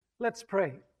Let's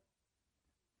pray.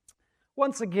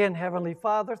 Once again, Heavenly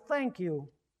Father, thank you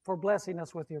for blessing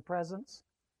us with your presence.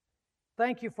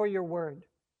 Thank you for your word.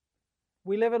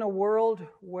 We live in a world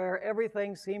where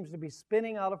everything seems to be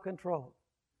spinning out of control.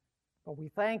 But we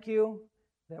thank you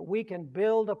that we can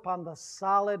build upon the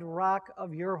solid rock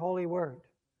of your holy word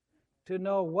to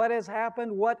know what has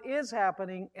happened, what is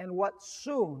happening, and what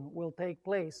soon will take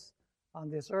place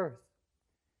on this earth.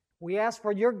 We ask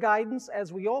for your guidance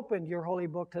as we open your holy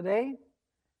book today.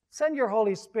 Send your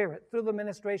Holy Spirit through the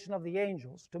ministration of the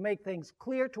angels to make things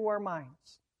clear to our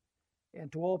minds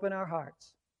and to open our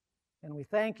hearts. And we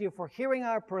thank you for hearing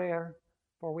our prayer,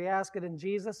 for we ask it in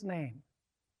Jesus' name.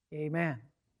 Amen.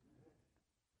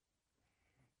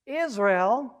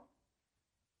 Israel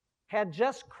had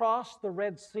just crossed the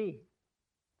Red Sea,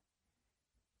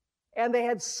 and they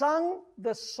had sung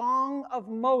the Song of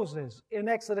Moses in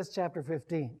Exodus chapter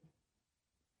 15.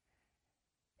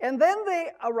 And then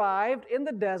they arrived in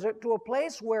the desert to a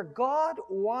place where God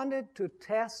wanted to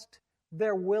test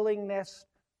their willingness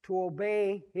to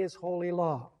obey His holy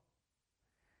law.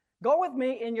 Go with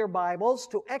me in your Bibles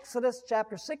to Exodus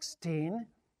chapter 16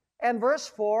 and verse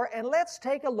 4, and let's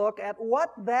take a look at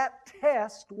what that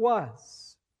test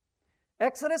was.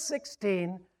 Exodus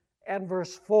 16 and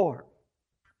verse 4.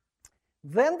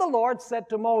 Then the Lord said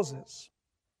to Moses,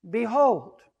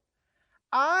 "Behold,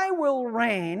 I will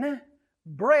rain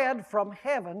bread from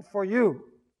heaven for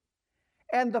you,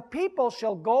 and the people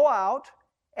shall go out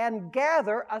and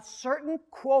gather a certain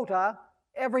quota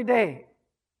every day."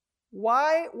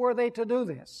 Why were they to do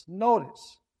this?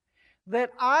 Notice,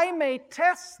 that I may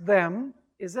test them.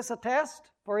 Is this a test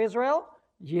for Israel?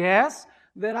 Yes.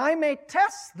 That I may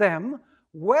test them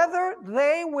whether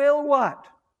they will what?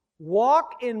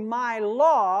 Walk in my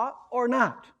law or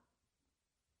not.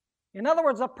 In other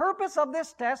words, the purpose of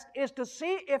this test is to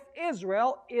see if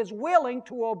Israel is willing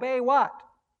to obey what?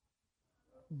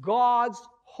 God's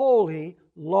holy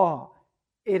law.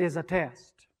 It is a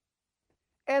test.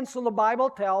 And so the Bible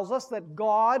tells us that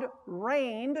God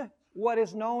rained what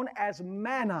is known as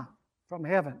manna from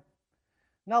heaven.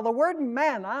 Now the word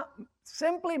manna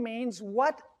simply means,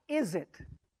 what is it?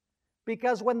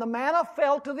 Because when the manna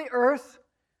fell to the earth,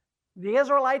 the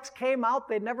Israelites came out,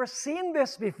 they'd never seen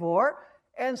this before,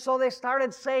 and so they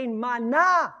started saying,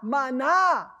 "Manna,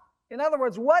 manna." In other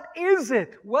words, what is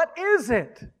it? What is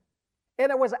it?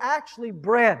 And it was actually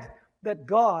bread that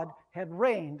God had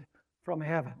rained from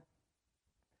heaven.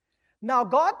 Now,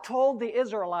 God told the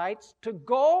Israelites to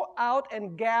go out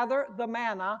and gather the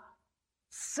manna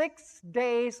 6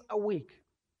 days a week.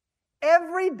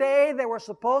 Every day they were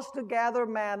supposed to gather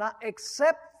manna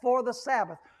except for the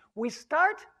Sabbath. We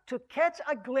start to catch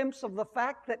a glimpse of the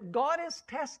fact that God is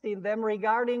testing them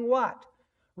regarding what?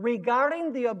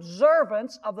 Regarding the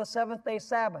observance of the seventh-day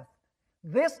Sabbath.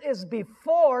 This is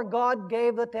before God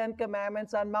gave the Ten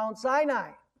Commandments on Mount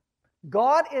Sinai.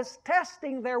 God is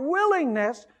testing their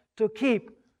willingness to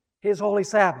keep His holy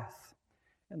Sabbath.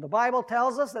 And the Bible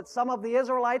tells us that some of the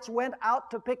Israelites went out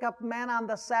to pick up manna on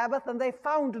the Sabbath and they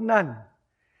found none.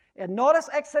 And notice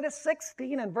Exodus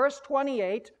 16 and verse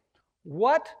 28,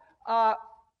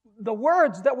 the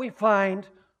words that we find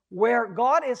where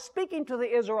God is speaking to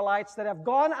the Israelites that have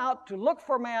gone out to look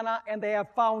for manna and they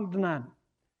have found none.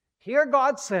 Here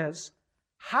God says,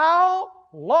 "How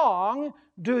long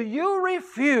do you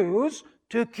refuse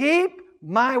to keep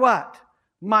my what?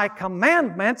 My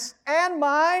commandments and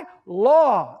my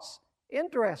laws."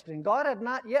 Interesting. God had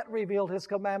not yet revealed His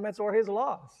commandments or His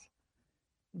laws.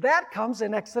 That comes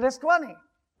in Exodus 20.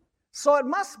 So it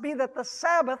must be that the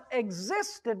Sabbath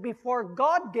existed before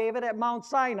God gave it at Mount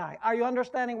Sinai. Are you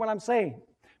understanding what I'm saying?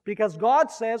 Because God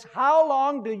says, "How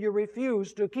long do you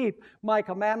refuse to keep my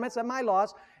commandments and my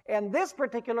laws?" And this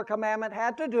particular commandment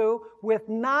had to do with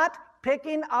not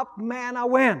picking up manna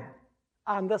when?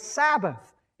 On the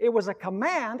Sabbath. It was a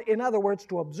command, in other words,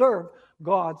 to observe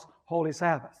God's holy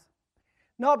Sabbath.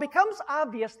 Now it becomes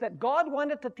obvious that God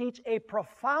wanted to teach a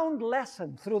profound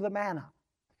lesson through the manna.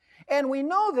 And we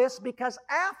know this because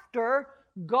after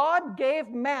God gave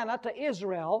manna to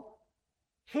Israel,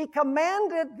 He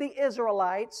commanded the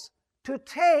Israelites to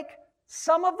take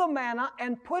some of the manna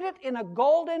and put it in a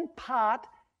golden pot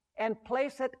and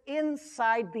place it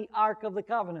inside the Ark of the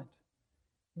Covenant.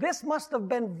 This must have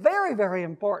been very, very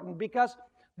important because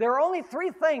there are only 3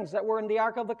 things that were in the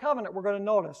Ark of the Covenant we're going to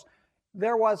notice.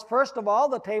 There was, first of all,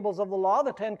 the tables of the law,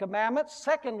 the 10 Commandments.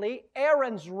 Secondly,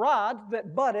 Aaron's rod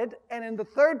that budded. And in the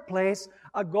third place,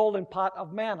 a golden pot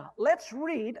of manna. Let's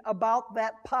read about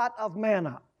that pot of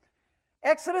manna.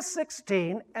 Exodus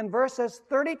 16 and verses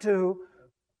 32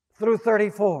 through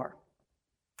 34.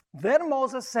 Then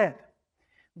Moses said,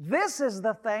 This is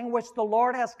the thing which the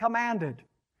Lord has commanded.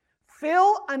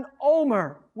 Fill an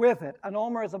omer with it. An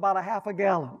omer is about a half a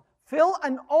gallon. Fill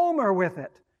an omer with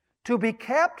it, to be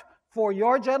kept for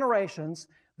your generations,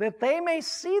 that they may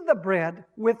see the bread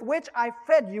with which I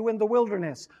fed you in the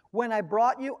wilderness, when I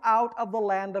brought you out of the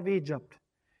land of Egypt.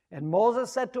 And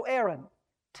Moses said to Aaron,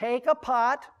 take a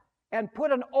pot and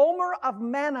put an omer of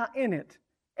manna in it,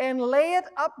 and lay it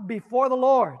up before the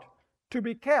Lord, to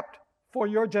be kept for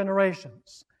your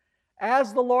generations.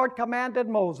 As the Lord commanded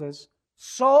Moses,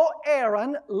 so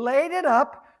Aaron laid it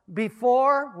up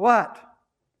before what?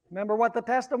 Remember what the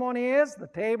testimony is? The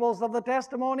tables of the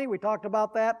testimony. We talked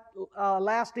about that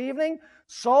last evening.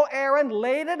 So Aaron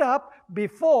laid it up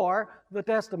before the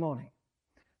testimony.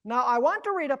 Now I want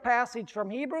to read a passage from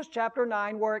Hebrews chapter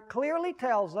 9 where it clearly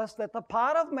tells us that the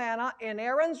pot of manna and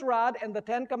Aaron's rod and the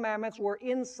Ten Commandments were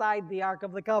inside the Ark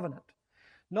of the Covenant.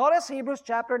 Notice Hebrews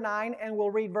chapter 9, and we'll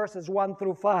read verses 1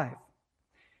 through 5.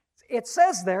 It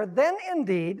says there, then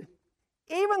indeed,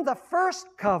 even the first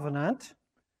covenant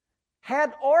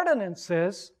had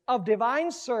ordinances of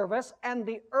divine service and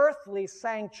the earthly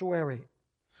sanctuary.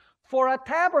 For a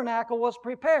tabernacle was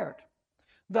prepared,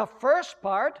 the first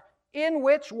part in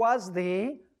which was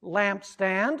the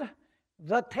lampstand,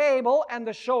 the table, and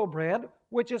the showbread,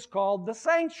 which is called the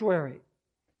sanctuary.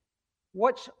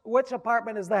 Which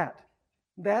apartment is that?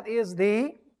 That is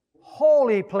the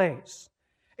holy place.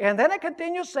 And then it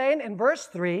continues saying in verse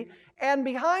 3, and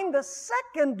behind the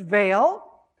second veil,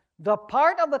 the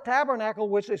part of the tabernacle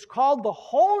which is called the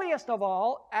holiest of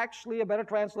all, actually a better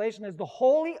translation is the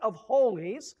Holy of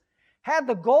Holies, had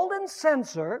the golden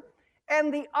censer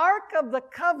and the Ark of the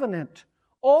Covenant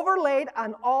overlaid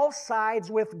on all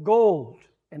sides with gold.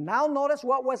 And now notice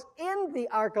what was in the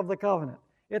Ark of the Covenant.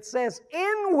 It says,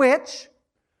 in which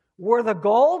were the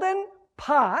golden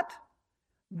pot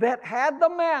that had the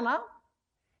manna,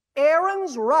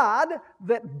 Aaron's rod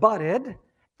that budded,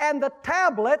 and the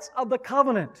tablets of the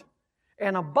covenant.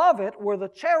 And above it were the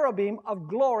cherubim of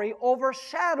glory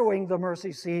overshadowing the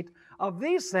mercy seat. Of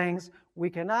these things we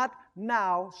cannot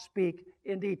now speak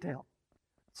in detail.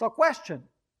 So question,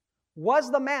 was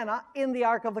the manna in the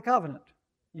Ark of the Covenant?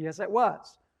 Yes, it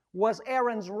was. Was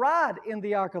Aaron's rod in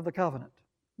the Ark of the Covenant?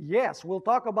 Yes, we'll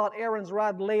talk about Aaron's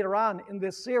rod later on in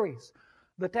this series.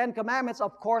 The Ten Commandments,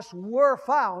 of course, were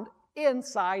found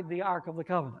inside the Ark of the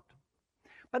Covenant.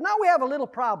 But now we have a little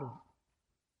problem.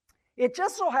 It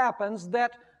just so happens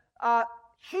that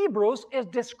Hebrews is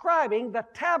describing the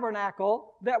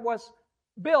tabernacle that was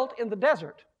built in the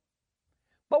desert.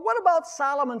 But what about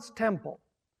Solomon's temple?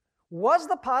 Was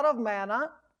the pot of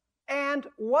manna and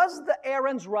was the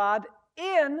Aaron's rod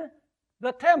in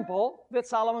the temple that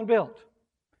Solomon built?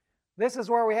 This is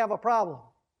where we have a problem.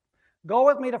 Go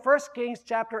with me to 1 Kings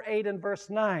chapter 8 and verse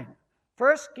 9.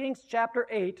 1 Kings chapter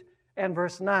 8 and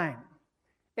verse 9.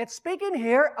 It's speaking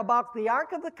here about the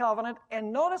Ark of the Covenant,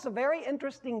 and notice a very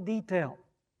interesting detail.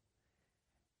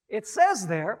 It says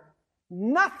there,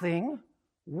 nothing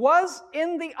was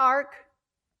in the ark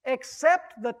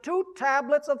except the 2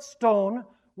 tablets of stone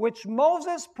which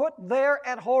Moses put there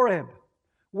at Horeb,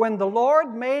 when the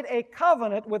Lord made a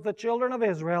covenant with the children of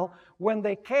Israel when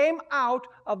they came out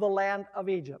of the land of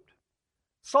Egypt.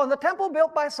 So in the temple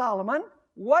built by Solomon,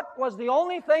 what was the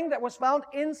only thing that was found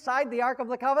inside the Ark of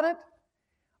the Covenant?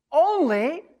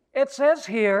 Only, it says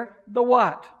here, the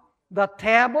what? The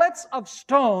tablets of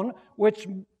stone which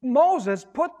Moses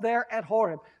put there at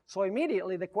Horeb. So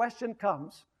immediately the question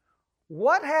comes,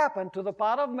 what happened to the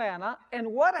pot of manna and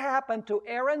what happened to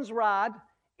Aaron's rod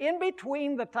in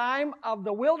between the time of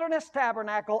the wilderness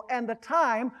tabernacle and the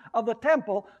time of the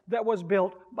temple that was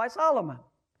built by Solomon?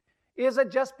 Is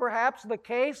it just perhaps the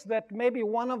case that maybe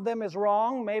one of them is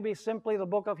wrong? Maybe simply the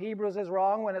book of Hebrews is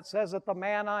wrong when it says that the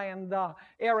manna and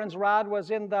Aaron's rod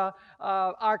was in the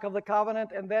Ark of the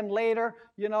Covenant, and then later,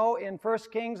 in 1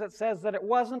 Kings it says that it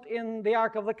wasn't in the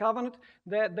Ark of the Covenant,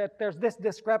 that there's this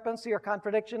discrepancy or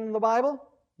contradiction in the Bible?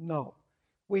 No.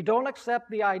 We don't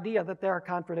accept the idea that there are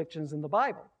contradictions in the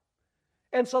Bible.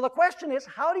 And so the question is,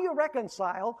 how do you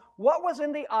reconcile what was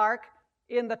in the ark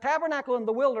in the tabernacle in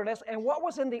the wilderness and what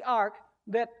was in the ark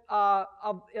that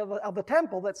of the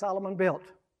temple that Solomon built?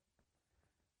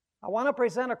 I want to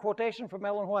present a quotation from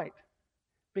Ellen White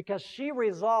because she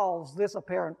resolves this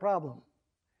apparent problem.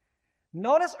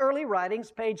 Notice early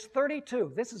writings, page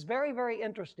 32. This is very, very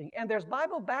interesting, and there's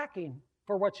Bible backing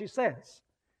for what she says.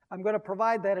 I'm going to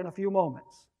provide that in a few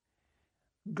moments.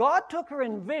 God took her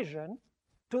in vision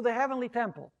to the heavenly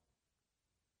temple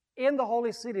in the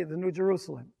holy city, the New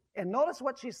Jerusalem. And notice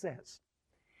what she says.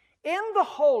 In the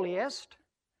holiest,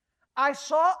 I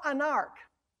saw an ark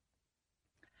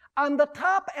On the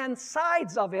top and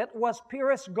sides of it was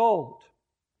purest gold.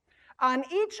 On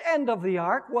each end of the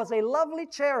ark was a lovely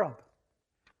cherub,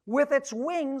 with its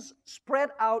wings spread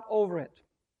out over it.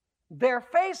 Their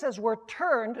faces were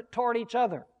turned toward each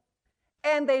other,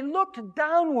 and they looked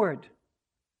downward.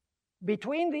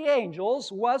 Between the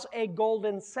angels was a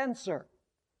golden censer.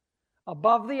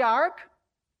 Above the ark,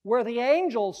 where the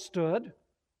angels stood,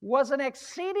 was an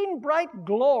exceeding bright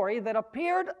glory that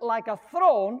appeared like a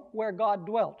throne where God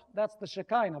dwelt. That's the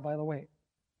Shekinah, by the way.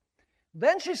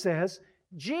 Then she says,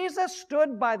 Jesus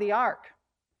stood by the ark,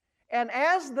 and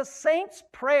as the saints'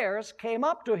 prayers came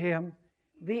up to him,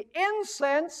 the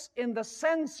incense in the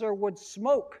censer would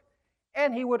smoke,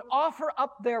 and he would offer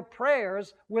up their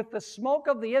prayers with the smoke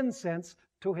of the incense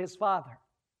to his Father.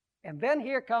 And then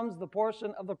here comes the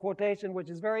portion of the quotation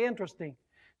which is very interesting.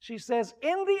 She says,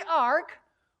 in the ark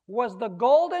was the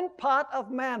golden pot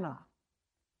of manna,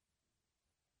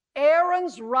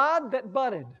 Aaron's rod that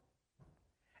budded,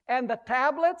 and the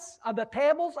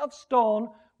tables of stone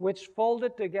which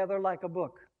folded together like a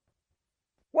book.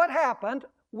 What happened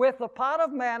with the pot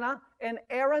of manna and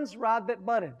Aaron's rod that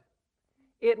budded?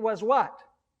 It was what?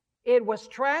 It was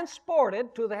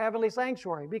transported to the heavenly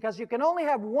sanctuary, because you can only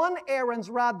have one Aaron's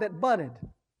rod that budded.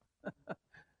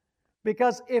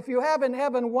 Because if you have in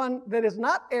heaven one that is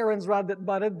not Aaron's rod that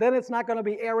budded, then it's not going to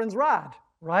be Aaron's rod,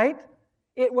 right?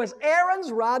 It was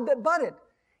Aaron's rod that budded.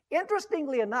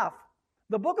 Interestingly enough,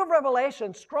 the book of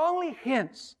Revelation strongly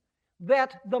hints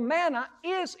that the manna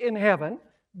is in heaven,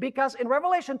 because in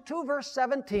Revelation 2 verse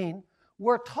 17,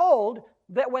 we're told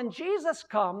that when Jesus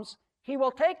comes, he will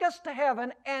take us to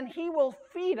heaven and he will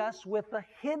feed us with the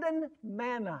hidden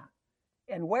manna.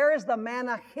 And where is the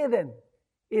manna hidden?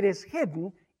 It is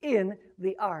hidden in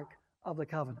the Ark of the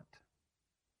Covenant.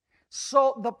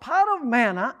 So the pot of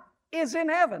manna is in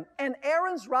heaven, and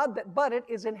Aaron's rod that budded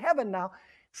is in heaven now.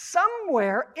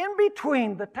 Somewhere in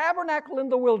between the tabernacle in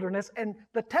the wilderness and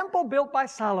the temple built by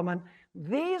Solomon,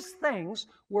 these things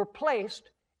were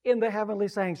placed in the heavenly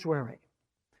sanctuary.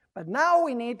 But now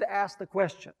we need to ask the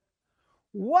question,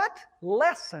 what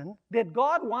lesson did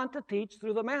God want to teach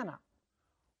through the manna?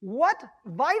 What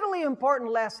vitally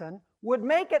important lesson would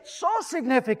make it so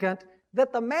significant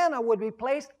that the manna would be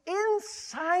placed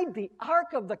inside the Ark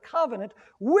of the Covenant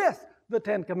with the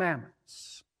Ten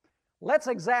Commandments? Let's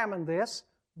examine this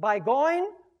by going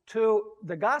to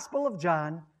the Gospel of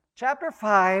John, chapter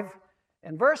 5,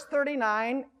 and verse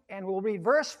 39, and we'll read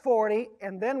verse 40,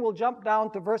 and then we'll jump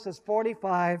down to verses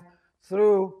 45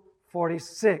 through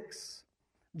 46.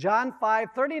 John 5,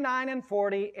 39 and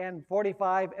 40, and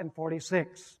 45 and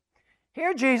 46.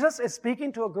 Here Jesus is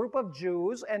speaking to a group of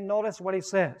Jews, and notice what he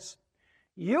says.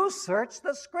 You search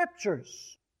the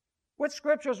Scriptures. Which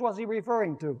Scriptures was he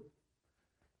referring to?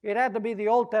 It had to be the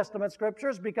Old Testament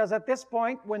Scriptures, because at this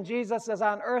point, when Jesus is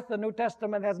on earth, the New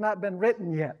Testament has not been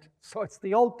written yet. So it's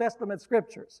the Old Testament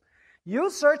Scriptures. You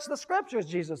search the Scriptures,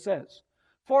 Jesus says,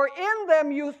 for in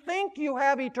them you think you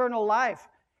have eternal life,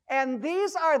 and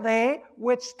these are they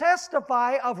which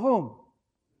testify of whom?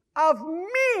 Of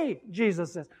me,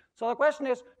 Jesus says. So the question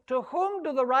is, to whom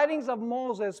do the writings of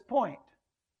Moses point?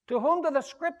 To whom do the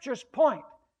Scriptures point?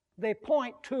 They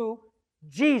point to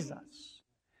Jesus.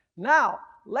 Now,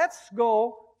 let's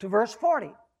go to verse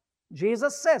 40.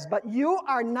 Jesus says, but you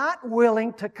are not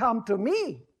willing to come to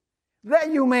me, that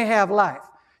you may have life.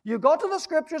 You go to the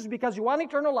Scriptures because you want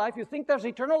eternal life, you think there's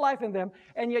eternal life in them,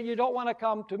 and yet you don't want to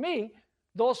come to me.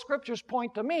 Those Scriptures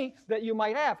point to me that you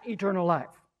might have eternal life.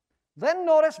 Then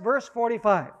notice verse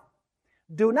 45.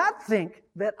 Do not think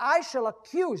that I shall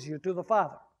accuse you to the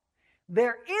Father.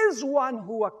 There is one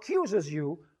who accuses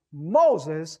you,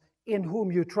 Moses, in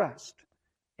whom you trust.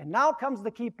 And now comes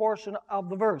the key portion of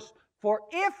the verse. For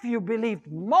if you believed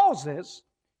Moses,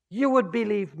 you would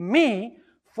believe me,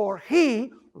 for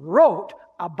he wrote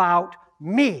about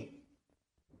me.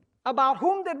 About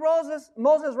whom did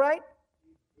Moses write?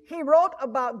 He wrote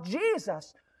about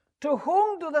Jesus. To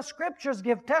whom do the Scriptures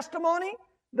give testimony?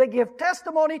 They give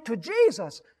testimony to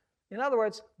Jesus. In other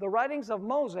words, the writings of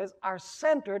Moses are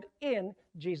centered in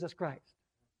Jesus Christ.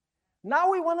 Now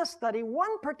we want to study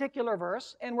one particular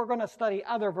verse, and we're going to study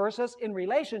other verses in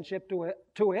relationship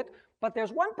to it, but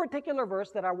there's one particular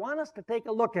verse that I want us to take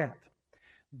a look at.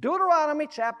 Deuteronomy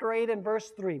chapter 8 and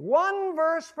verse 3. One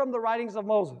verse from the writings of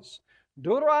Moses.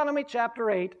 Deuteronomy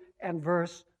chapter 8 and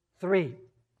verse 3.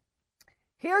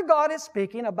 Here God is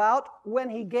speaking about when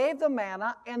he gave the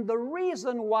manna and the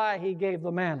reason why he gave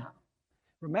the manna.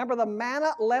 Remember, the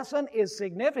manna lesson is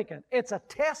significant. It's a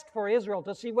test for Israel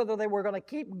to see whether they were going to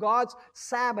keep God's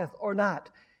Sabbath or not.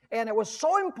 And it was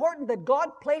so important that God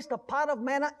placed a pot of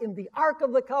manna in the Ark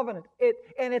of the Covenant.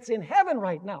 And it's in heaven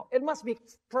right now. It must be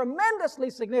tremendously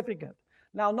significant.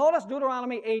 Now notice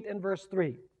Deuteronomy 8 and verse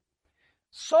 3.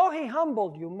 So he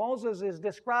humbled you. Moses is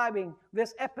describing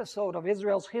this episode of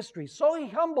Israel's history. So he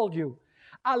humbled you,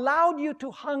 allowed you to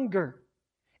hunger,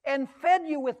 and fed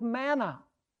you with manna,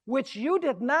 which you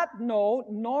did not know,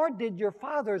 nor did your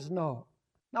fathers know.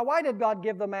 Now, why did God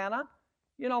give the manna?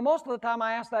 You know, most of the time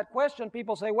I ask that question,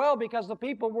 people say, well, because the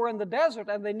people were in the desert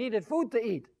and they needed food to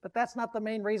eat. But that's not the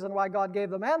main reason why God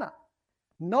gave the manna.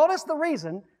 Notice the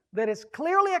reason that is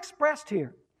clearly expressed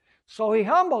here. So he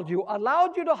humbled you,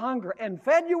 allowed you to hunger, and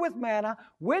fed you with manna,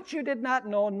 which you did not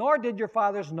know, nor did your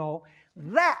fathers know,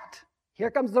 that, here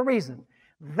comes the reason,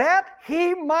 that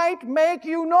he might make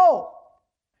you know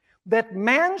that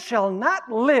man shall not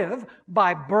live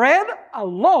by bread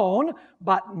alone,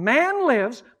 but man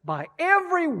lives by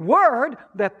every word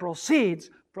that proceeds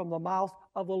from the mouth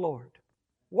of the Lord.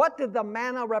 What did the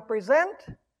manna represent?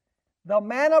 The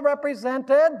manna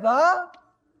represented the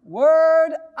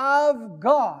Word of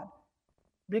God.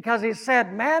 Because he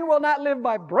said, man will not live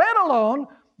by bread alone,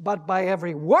 but by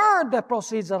every word that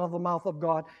proceeds out of the mouth of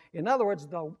God. In other words,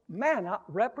 the manna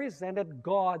represented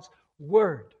God's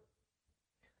Word.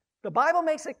 The Bible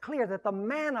makes it clear that the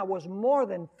manna was more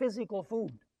than physical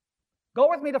food. Go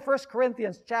with me to 1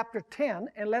 Corinthians chapter 10,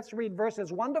 and let's read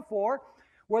verses 1 to 4,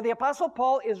 where the Apostle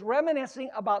Paul is reminiscing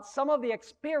about some of the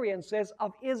experiences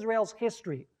of Israel's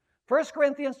history. 1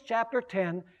 Corinthians chapter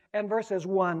 10 and verses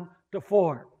 1 to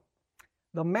 4.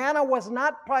 The manna was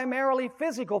not primarily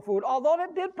physical food, although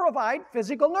it did provide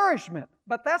physical nourishment.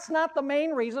 But that's not the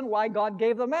main reason why God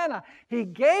gave the manna. He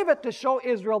gave it to show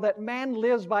Israel that man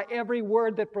lives by every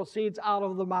word that proceeds out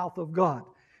of the mouth of God.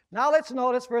 Now let's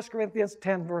notice 1 Corinthians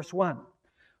 10, verse 1.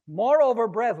 Moreover,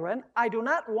 brethren, I do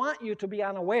not want you to be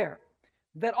unaware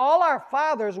that all our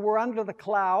fathers were under the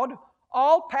cloud,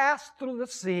 all passed through the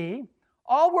sea,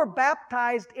 all were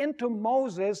baptized into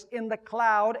Moses in the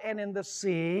cloud and in the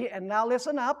sea. And now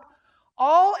listen up.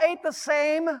 All ate the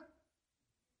same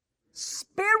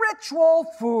spiritual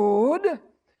food,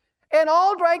 and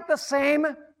all drank the same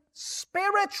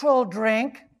spiritual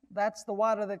drink. That's the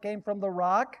water that came from the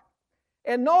rock.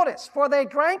 And notice, for they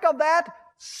drank of that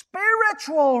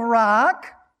spiritual rock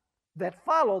that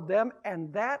followed them,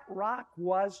 and that rock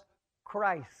was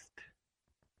Christ.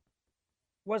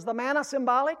 Was the manna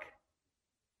symbolic?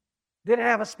 Did it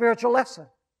have a spiritual lesson?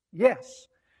 Yes.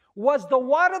 Was the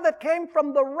water that came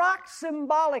from the rock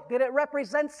symbolic? Did it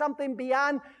represent something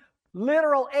beyond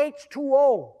literal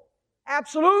H2O?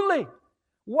 Absolutely.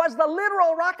 Was the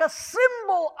literal rock a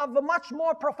symbol of a much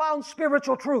more profound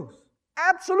spiritual truth?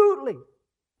 Absolutely.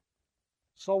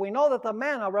 So we know that the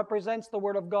manna represents the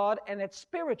Word of God and it's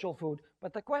spiritual food.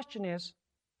 But the question is,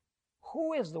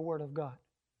 who is the Word of God?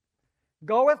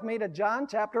 Go with me to John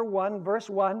chapter 1, verse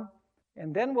 1.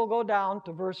 And then we'll go down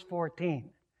to verse 14.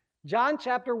 John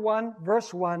chapter 1,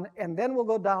 verse 1, and then we'll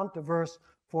go down to verse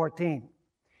 14.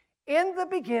 In the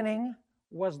beginning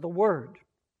was the Word,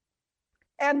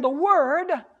 and the Word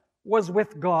was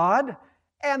with God,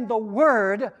 and the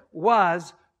Word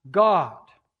was God.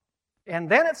 And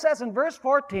then it says in verse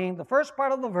 14, the first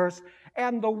part of the verse,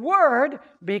 and the Word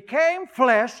became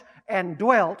flesh and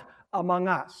dwelt among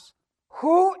us.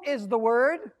 Who is the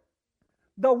Word?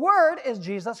 The Word is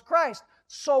Jesus Christ.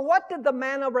 So what did the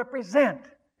manna represent?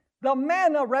 The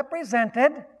manna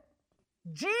represented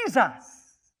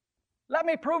Jesus. Let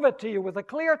me prove it to you with a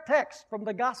clear text from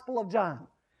the Gospel of John.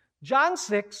 John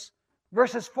 6,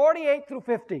 verses 48 through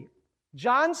 50.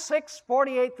 John 6,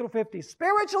 48 through 50.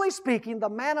 Spiritually speaking, the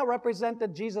manna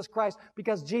represented Jesus Christ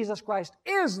because Jesus Christ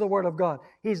is the Word of God.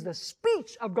 He's the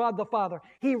speech of God the Father.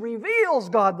 He reveals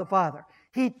God the Father.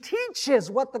 He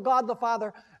teaches what the God the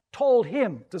Father told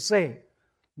him to say.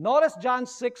 Notice John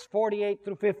 6, 48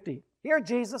 through 50. Here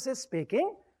Jesus is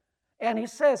speaking, and he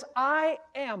says, I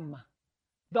am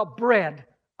the bread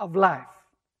of life.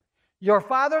 Your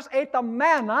fathers ate the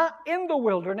manna in the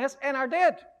wilderness and are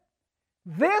dead.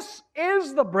 This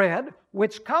is the bread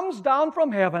which comes down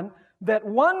from heaven, that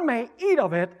one may eat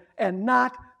of it and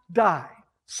not die.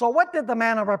 So what did the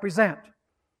manna represent?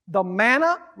 The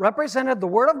manna represented the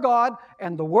Word of God,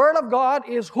 and the Word of God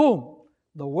is whom?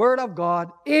 The Word of God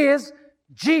is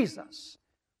Jesus.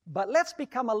 But let's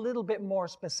become a little bit more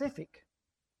specific.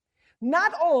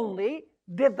 Not only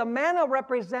did the manna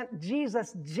represent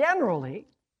Jesus generally,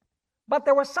 but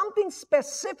there was something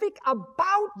specific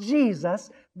about Jesus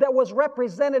that was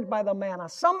represented by the manna.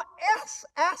 Some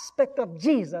aspect of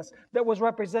Jesus that was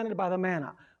represented by the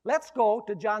manna. Let's go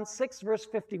to John 6, verse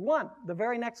 51, the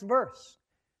very next verse.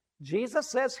 Jesus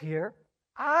says here,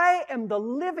 I am the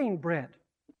living bread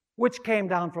which came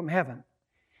down from heaven.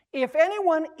 If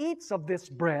anyone eats of this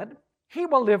bread, he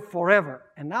will live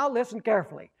forever. And now listen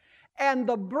carefully. And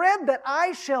the bread that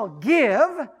I shall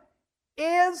give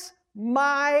is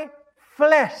my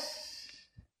flesh,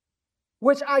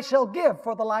 which I shall give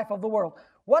for the life of the world.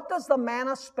 What does the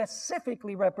manna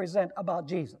specifically represent about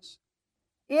Jesus?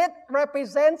 It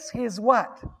represents His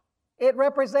what? It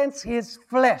represents His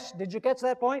flesh. Did you catch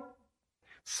that point?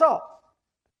 So,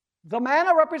 the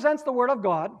manna represents the Word of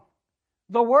God.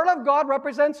 The Word of God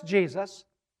represents Jesus.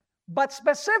 But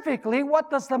specifically, what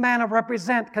does the manna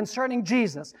represent concerning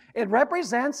Jesus? It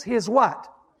represents His what?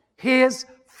 His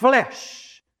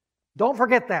flesh. Don't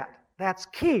forget that. That's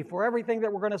key for everything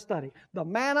that we're going to study. The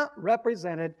manna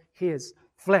represented His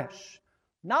flesh.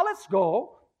 Now let's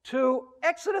go to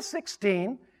Exodus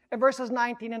 16 and verses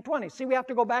 19 and 20. See, we have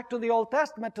to go back to the Old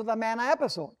Testament, to the manna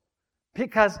episode,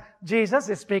 because Jesus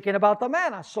is speaking about the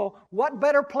manna. So what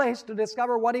better place to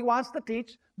discover what He wants to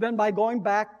teach than by going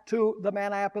back to the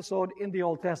manna episode in the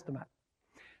Old Testament.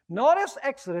 Notice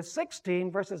Exodus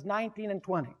 16, verses 19 and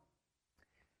 20.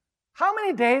 How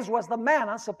many days was the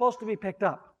manna supposed to be picked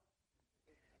up?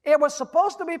 It was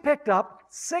supposed to be picked up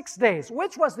 6 days,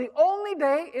 which was the only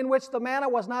day in which the manna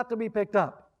was not to be picked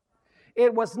up.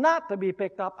 It was not to be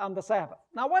picked up on the Sabbath.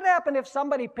 Now, what happened if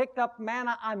somebody picked up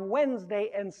manna on Wednesday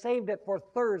and saved it for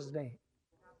Thursday?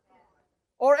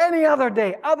 Or any other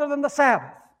day other than the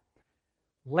Sabbath?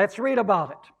 Let's read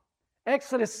about it.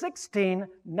 Exodus 16,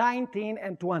 19,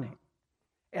 and 20.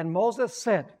 And Moses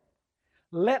said,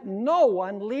 "Let no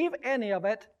one leave any of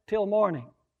it till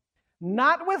morning."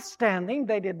 Notwithstanding,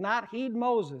 they did not heed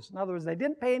Moses. In other words, they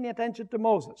didn't pay any attention to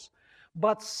Moses.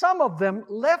 But some of them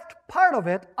left part of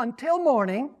it until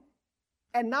morning.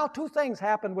 And now two things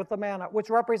happened with the manna, which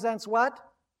represents what?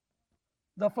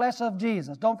 The flesh of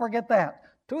Jesus. Don't forget that.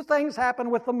 Two things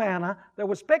happened with the manna that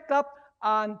was picked up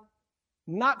on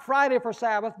not Friday for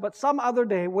Sabbath, but some other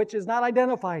day, which is not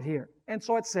identified here. And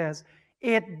so it says,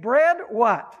 it bred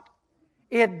what?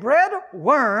 It bred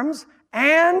worms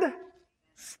and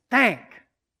stank.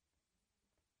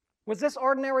 Was this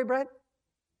ordinary bread?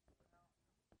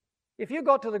 If you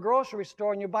go to the grocery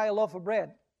store and you buy a loaf of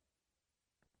bread,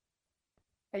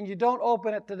 and you don't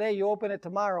open it today, you open it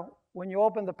tomorrow. When you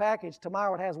open the package,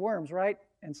 tomorrow it has worms, right?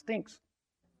 And stinks.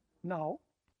 No.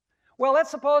 Well,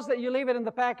 let's suppose that you leave it in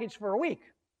the package for a week,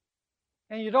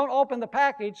 and you don't open the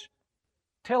package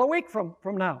till a week from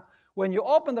now. When you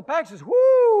open the package, it's,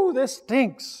 whoo, this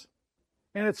stinks,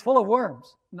 and it's full of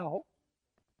worms. No.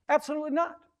 Absolutely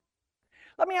not.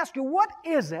 Let me ask you, what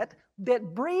is it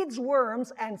that breeds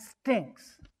worms and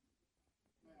stinks?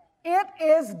 It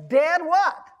is dead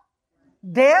what?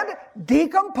 Dead,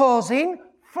 decomposing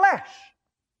flesh.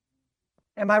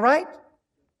 Am I right?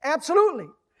 Absolutely.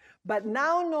 But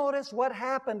now notice what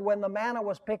happened when the manna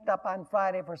was picked up on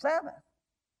Friday for Sabbath.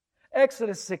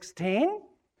 Exodus 16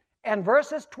 and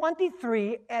verses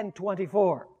 23 and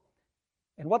 24.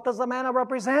 And what does the manna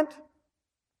represent?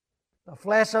 The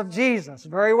flesh of Jesus.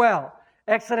 Very well.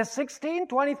 Exodus 16,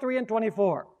 23 and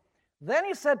 24. Then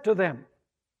he said to them,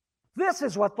 "This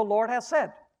is what the Lord has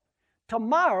said.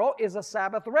 Tomorrow is a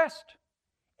Sabbath rest,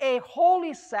 a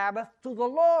holy Sabbath to the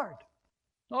Lord."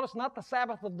 Notice, not the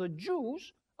Sabbath of the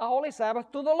Jews, a holy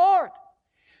Sabbath to the Lord.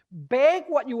 "Bake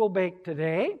what you will bake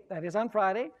today," that is on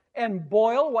Friday, "and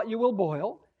boil what you will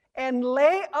boil, and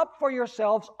lay up for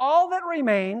yourselves all that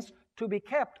remains to be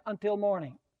kept until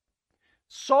morning."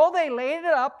 So they laid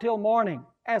it up till morning,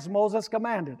 as Moses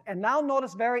commanded. And now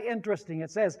notice, very interesting, it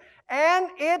says,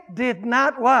 "And it did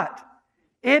not" what?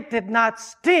 "It did not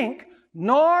stink,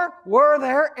 nor were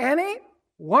there any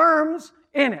worms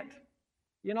in it."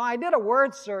 You know, I did a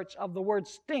word search of the word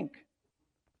stink.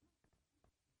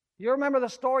 You remember the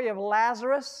story of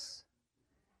Lazarus?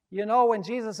 You know, when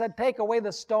Jesus said, "Take away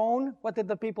the stone," what did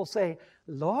the people say?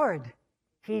 "Lord,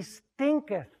 he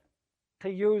stinketh," to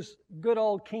use good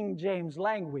old King James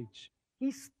language.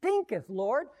 "He stinketh,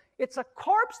 Lord." It's a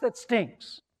corpse that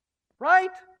stinks,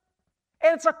 right?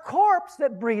 And it's a corpse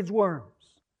that breeds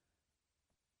worms.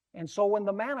 And so when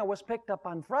the manna was picked up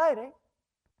on Friday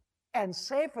and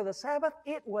saved for the Sabbath,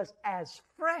 it was as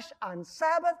fresh on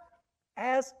Sabbath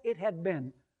as it had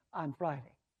been on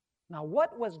Friday. Now,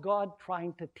 what was God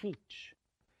trying to teach?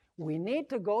 We need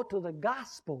to go to the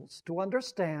Gospels to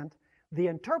understand the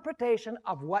interpretation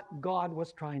of what God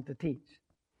was trying to teach.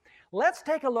 Let's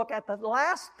take a look at the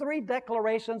last three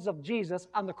declarations of Jesus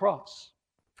on the cross.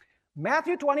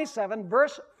 Matthew 27,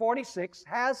 verse 46,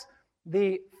 has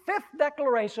the fifth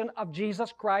declaration of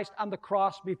Jesus Christ on the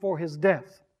cross before His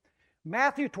death.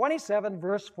 Matthew 27,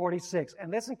 verse 46.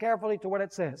 And listen carefully to what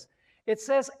it says. It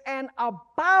says, and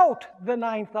about the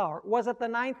 9th hour. Was it the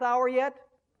 9th hour yet?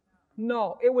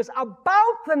 No, it was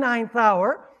about the 9th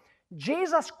hour.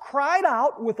 Jesus cried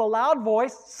out with a loud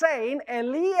voice, saying,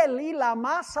 Eli, Eli,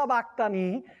 lama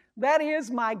sabachthani. That is,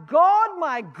 my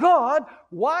God,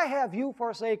 why have you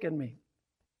forsaken me?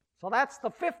 So that's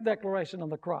the 5th declaration on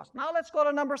the cross. Now let's go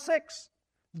to number 6.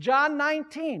 John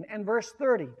 19 and verse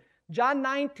 30. John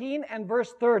 19 and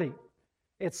verse 30.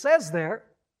 It says there,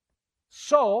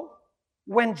 so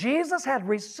when Jesus had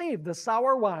received the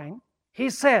sour wine, he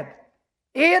said,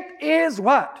 it is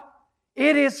what?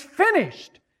 It is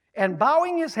finished. And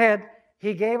bowing his head,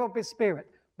 he gave up his spirit.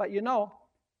 But you know,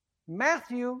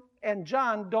 Matthew and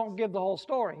John don't give the whole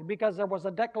story because there was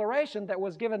a declaration that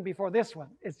was given before this one.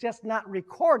 It's just not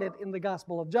recorded in the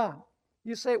Gospel of John.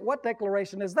 You say, what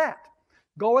declaration is that?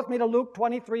 Go with me to Luke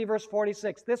 23, verse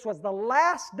 46. This was the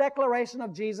last declaration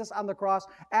of Jesus on the cross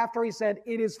after he said,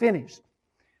 it is finished.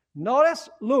 Notice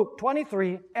Luke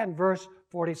 23 and verse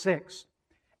 46.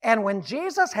 And when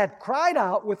Jesus had cried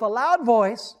out with a loud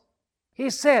voice, he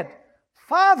said,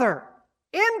 Father,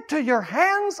 into your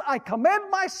hands I commend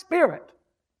my spirit.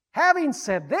 Having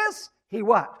said this, he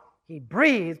what? He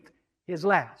breathed his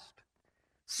last.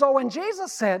 So when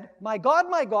Jesus said, my God,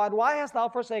 why hast thou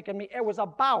forsaken me? It was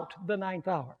about the 9th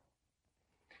hour.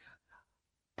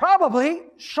 Probably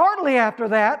shortly after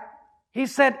that, he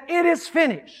said, it is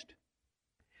finished.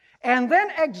 And then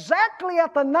exactly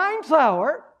at the 9th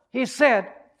hour, he said,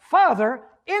 Father,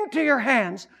 into your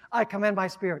hands I commend my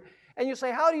spirit. And you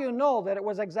say, how do you know that it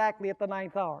was exactly at the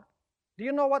 9th hour? Do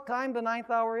you know what time the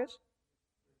 9th hour is?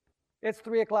 It's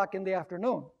 3 o'clock in the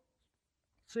afternoon.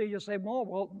 See, you say,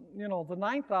 well, you know, the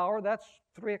 9th hour, that's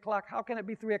 3 o'clock. How can it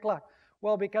be 3 o'clock?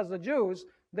 Well, because the Jews,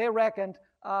 they reckoned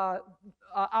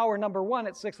hour number 1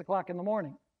 at 6 o'clock in the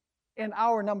morning. And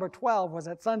hour number 12 was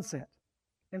at sunset.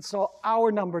 And so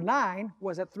hour number 9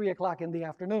 was at 3 o'clock in the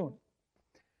afternoon.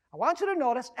 I want you to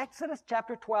notice Exodus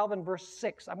chapter 12 and verse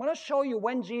 6. I'm going to show you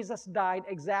when Jesus died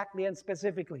exactly and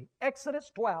specifically.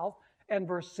 Exodus 12 and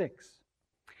verse 6.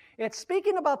 It's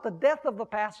speaking about the death of the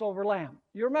Passover lamb.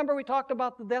 You remember we talked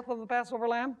about the death of the Passover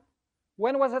lamb?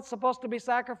 When was it supposed to be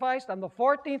sacrificed? On the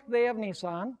 14th day of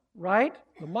Nisan, right?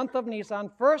 The month of Nisan,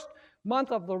 first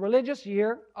month of the religious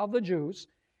year of the Jews.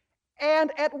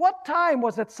 And at what time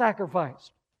was it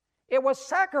sacrificed? It was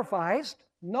sacrificed,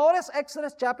 notice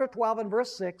Exodus chapter 12 and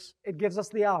verse 6, it gives us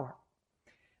the hour.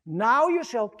 Now you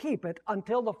shall keep it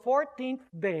until the 14th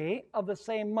day of the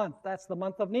same month. That's the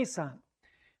month of Nisan.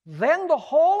 Then the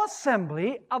whole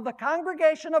assembly of the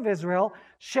congregation of Israel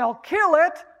shall kill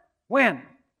it, when?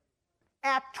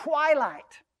 At twilight.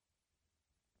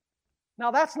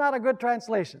 Now that's not a good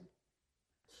translation.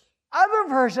 Other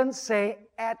versions say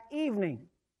at evening.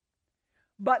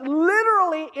 But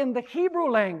literally in the Hebrew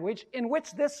language in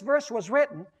which this verse was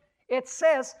written, it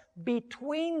says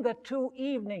between the 2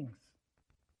 evenings.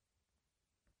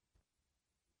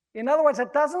 In other words,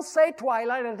 it doesn't say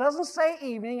twilight, it doesn't say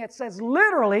evening, it says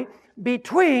literally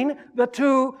between the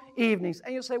 2 evenings.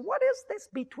 And you say, what is this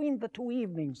between the 2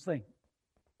 evenings thing?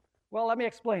 Well, let me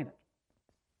explain it.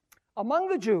 Among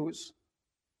the Jews,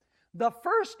 the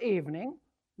first evening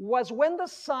was when the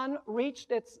sun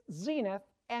reached its zenith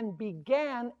and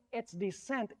began its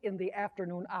descent in the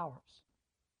afternoon hours.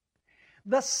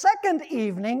 The second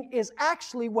evening is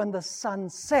actually when the sun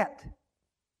set.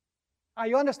 Are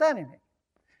you understanding me?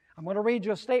 I'm going to read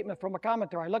you a statement from a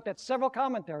commentary. I looked at several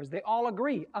commentaries. They all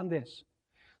agree on this.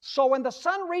 So when the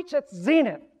sun reached its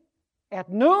zenith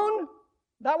at noon,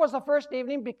 that was the first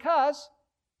evening because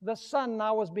the sun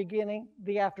now was beginning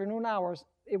the afternoon hours.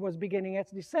 It was beginning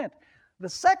its descent. The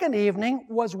second evening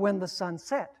was when the sun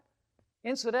set.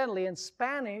 Incidentally, in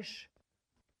Spanish,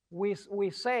 we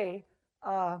say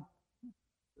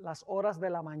las horas de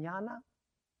la mañana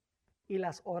y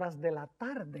las horas de la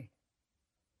tarde,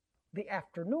 the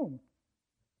afternoon.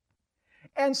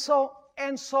 And so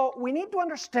we need to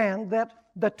understand that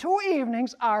the 2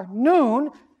 evenings are noon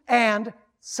and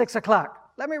 6 o'clock.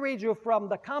 Let me read you from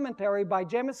the commentary by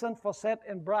Jamison, Fawcett,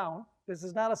 and Brown. This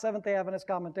is not a Seventh-day Adventist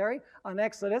commentary on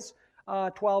Exodus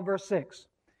 12, verse 6.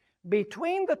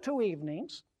 Between the 2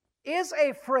 evenings is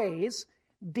a phrase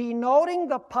denoting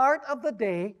the part of the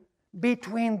day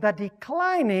between the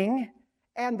declining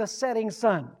and the setting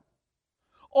sun,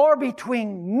 or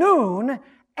between noon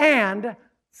and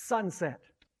sunset.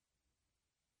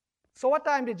 So what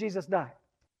time did Jesus die?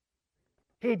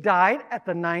 He died at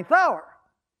the 9th hour,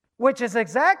 which is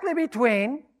exactly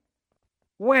between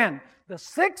when? The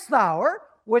 6th hour,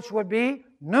 which would be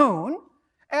noon,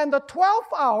 and the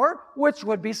 12th hour, which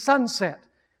would be sunset.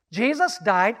 Jesus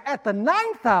died at the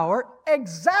 9th hour,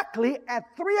 exactly at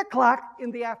 3 o'clock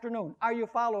in the afternoon. Are you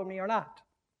following me or not?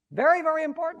 Very, very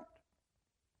important.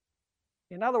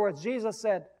 In other words, Jesus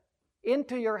said,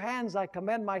 into your hands I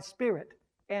commend my spirit.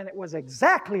 And it was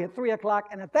exactly at 3 o'clock.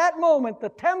 And at that moment, the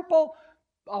temple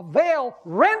veil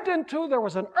rent in two. There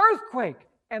was an earthquake.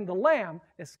 And the lamb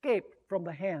escaped from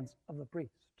the hands of the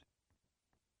priest.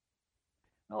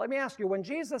 Now let me ask you, when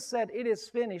Jesus said, it is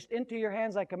finished, into your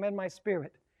hands I commend my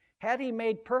spirit, had he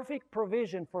made perfect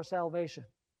provision for salvation?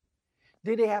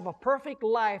 Did he have a perfect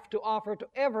life to offer to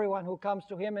everyone who comes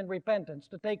to him in repentance,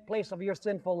 to take place of your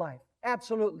sinful life?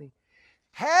 Absolutely.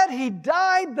 Had he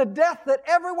died the death that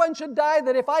everyone should die,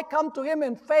 that if I come to him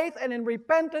in faith and in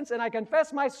repentance and I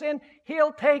confess my sin,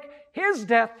 he'll take his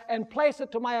death and place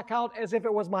it to my account as if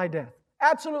it was my death?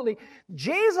 Absolutely.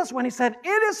 Jesus, when he said,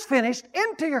 it is finished,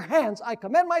 into your hands I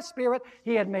commend my spirit,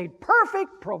 he had made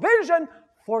perfect provision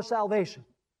for salvation.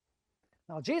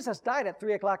 Now, Jesus died at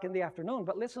 3 o'clock in the afternoon,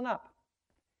 but listen up.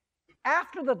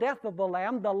 After the death of the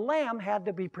lamb had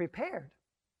to be prepared.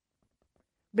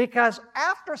 Because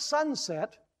after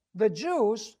sunset, the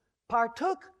Jews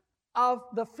partook of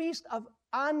the feast of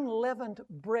unleavened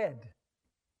bread.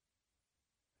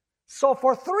 So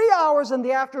for 3 hours in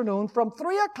the afternoon, from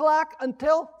 3 o'clock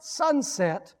until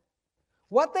sunset,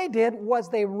 what they did was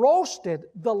they roasted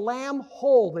the lamb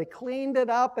whole. They cleaned it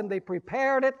up and they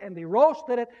prepared it and they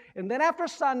roasted it. And then after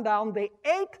sundown, they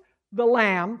ate the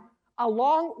lamb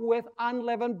along with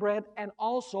unleavened bread and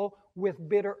also with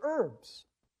bitter herbs.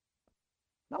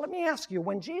 Now let me ask you,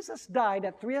 when Jesus died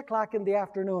at 3 o'clock in the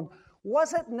afternoon,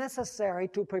 was it necessary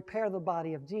to prepare the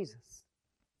body of Jesus?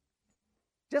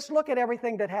 Just look at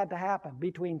everything that had to happen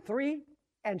between 3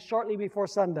 and shortly before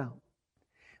sundown.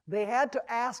 They had to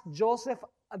ask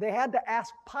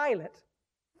Pilate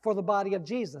for the body of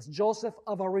Jesus, Joseph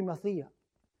of Arimathea.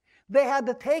 They had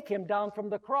to take him down from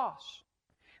the cross.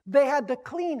 They had to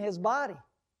clean his body.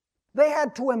 They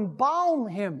had to embalm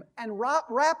him and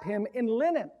wrap him in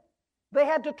linen. They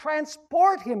had to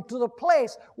transport him to the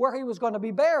place where he was going to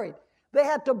be buried. They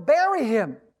had to bury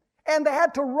him, and they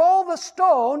had to roll the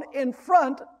stone in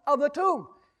front of the tomb.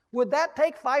 Would that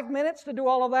take 5 minutes to do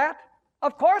all of that?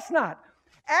 Of course not.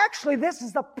 Actually, this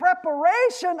is the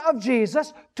preparation of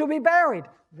Jesus to be buried.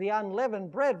 The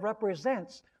unleavened bread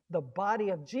represents the body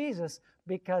of Jesus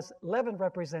because leaven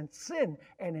represents sin,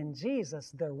 and in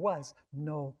Jesus there was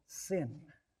no sin.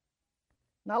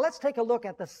 Now let's take a look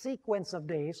at the sequence of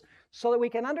days so that we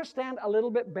can understand a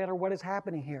little bit better what is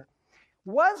happening here.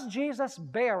 Was Jesus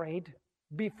buried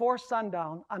before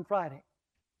sundown on Friday?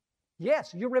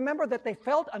 Yes, you remember that they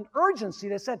felt an urgency.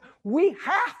 They said, we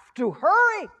have to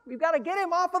hurry. We've got to get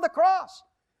him off of the cross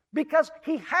because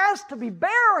he has to be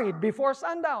buried before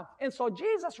sundown. And so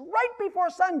Jesus, right before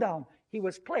sundown, he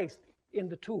was placed in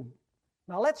the tomb.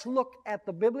 Now let's look at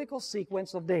the biblical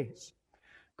sequence of days.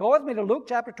 Go with me to Luke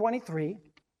chapter 23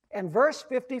 and verse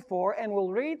 54, and we'll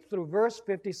read through verse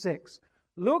 56.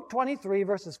 Luke 23,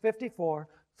 verses 54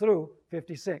 through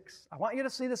 56. I want you to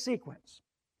see the sequence.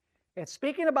 It's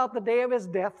speaking about the day of his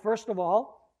death, first of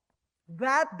all.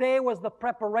 That day was the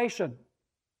preparation.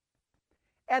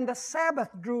 And the Sabbath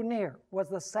drew near. Was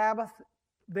the Sabbath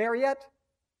there yet?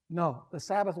 No. The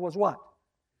Sabbath was what?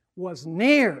 Was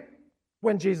near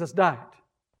when Jesus died.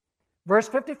 Verse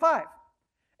 55.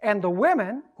 And the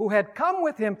women who had come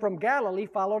with him from Galilee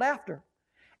followed after.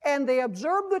 And they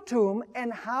observed the tomb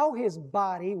and how his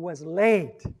body was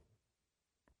laid.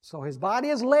 So his body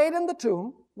is laid in the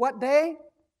tomb. What day?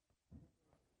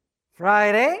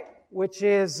 Friday, which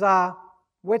is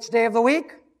which day of the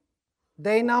week?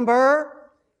 Day number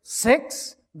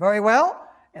 6. Very well.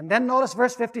 And then notice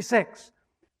verse 56.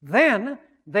 Then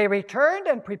they returned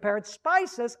and prepared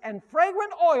spices and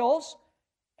fragrant oils,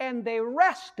 and they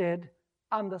rested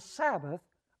on the Sabbath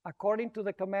according to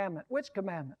the commandment. Which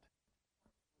commandment?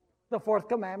 The 4th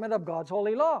commandment of God's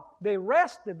holy law. They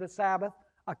rested the Sabbath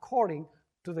according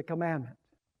to the commandment.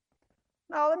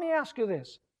 Now let me ask you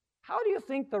this. How do you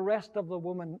think the rest of the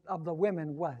women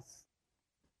was?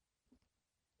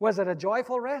 Was it a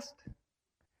joyful rest?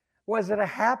 Was it a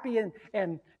happy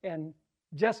and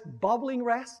just bubbling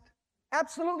rest?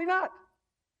 Absolutely not.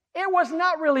 It was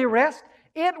not really rest.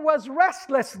 It was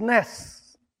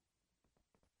restlessness.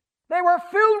 They were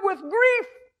filled with grief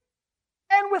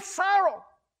and with sorrow.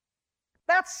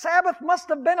 That Sabbath must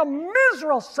have been a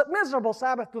miserable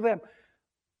Sabbath to them.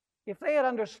 If they had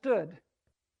understood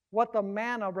what the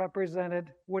manna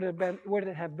represented, would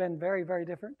it have been very, very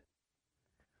different?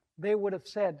 They would have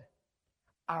said,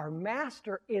 our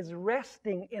master is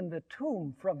resting in the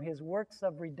tomb from his works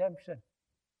of redemption.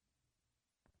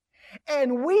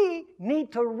 And we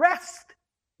need to rest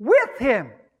with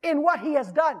Him in what He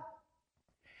has done.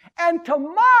 And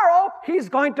tomorrow He's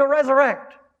going to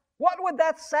resurrect. What would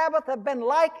that Sabbath have been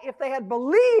like if they had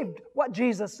believed what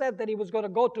Jesus said, that He was going to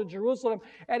go to Jerusalem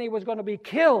and He was going to be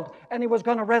killed and He was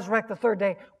going to resurrect the third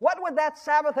day? What would that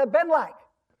Sabbath have been like?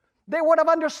 They would have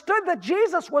understood that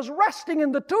Jesus was resting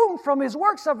in the tomb from His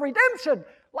works of redemption,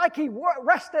 like He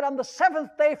rested on the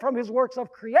seventh day from His works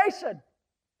of creation.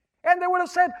 And they would have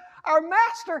said, our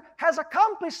Master has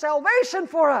accomplished salvation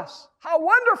for us. How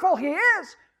wonderful He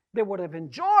is. They would have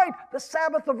enjoyed the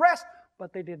Sabbath of rest,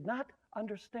 but they did not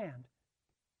understand.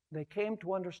 They came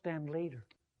to understand later.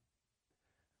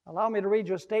 Allow me to read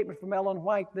you a statement from Ellen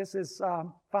White. This is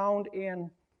found in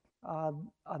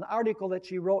an article that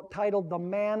she wrote titled "The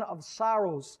Man of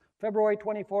Sorrows," February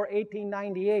 24,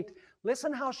 1898.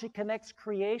 Listen how she connects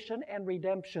creation and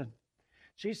redemption.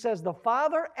 She says, the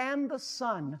Father and the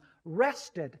Son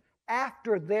rested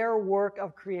after their work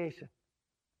of creation.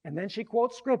 And then she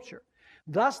quotes Scripture.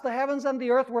 Thus the heavens and the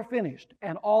earth were finished,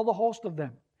 and all the host of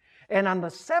them. And on the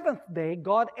seventh day,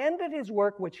 God ended His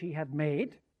work which He had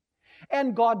made,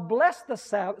 and God blessed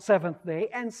the seventh day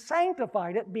and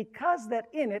sanctified it, because that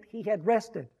in it He had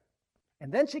rested.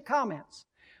 And then she comments,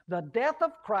 the death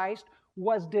of Christ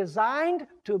was designed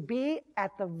to be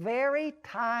at the very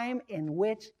time in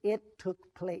which it took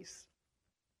place.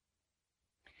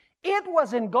 It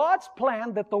was in God's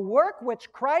plan that the work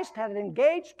which Christ had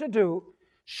engaged to do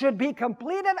should be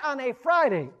completed on a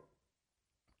Friday.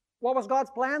 What was God's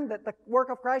plan? That the work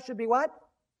of Christ should be what?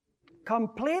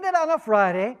 Completed on a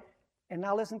Friday. And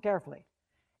now listen carefully.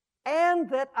 And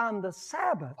that on the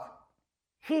Sabbath,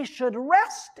 He should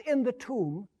rest in the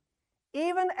tomb,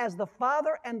 even as the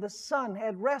Father and the Son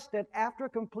had rested after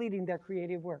completing their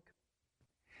creative work.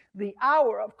 The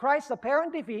hour of Christ's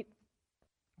apparent defeat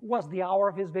was the hour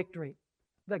of His victory.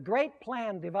 The great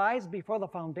plan devised before the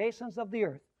foundations of the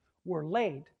earth were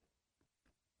laid,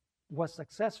 was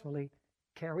successfully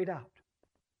carried out.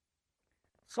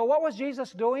 So what was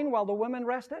Jesus doing while the women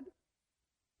rested?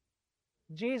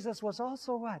 Jesus was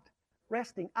also what?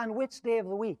 Resting. On which day of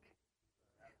the week?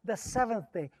 The seventh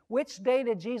day. Which day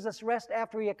did Jesus rest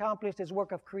after He accomplished His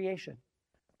work of creation?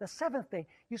 The seventh day.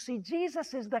 You see,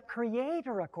 Jesus is the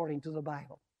creator according to the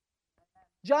Bible.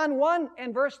 John 1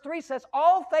 and verse 3 says,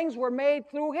 all things were made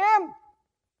through Him,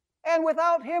 and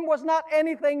without Him was not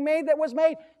anything made that was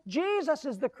made. Jesus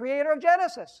is the creator of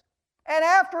Genesis. And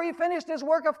after He finished His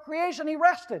work of creation, He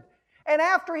rested. And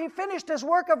after He finished His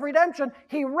work of redemption,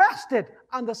 He rested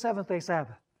on the seventh-day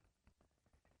Sabbath.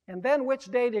 And then which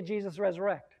day did Jesus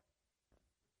resurrect?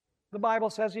 The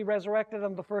Bible says He resurrected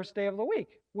on the first day of the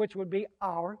week, which would be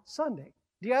our Sunday.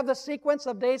 Do you have the sequence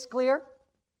of days clear?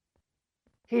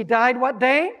 He died what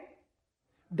day?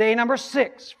 Day number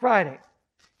 6, Friday.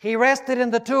 He rested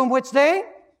in the tomb which day?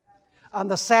 On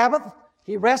the Sabbath.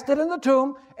 He rested in the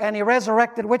tomb, and He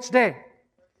resurrected which day?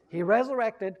 He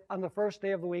resurrected on the first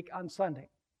day of the week, on Sunday.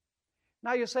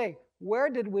 Now you say, where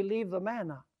did we leave the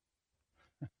manna?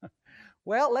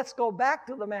 Well, let's go back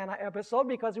to the manna episode,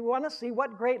 because we want to see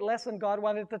what great lesson God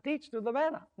wanted to teach through the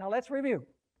manna. Now let's review.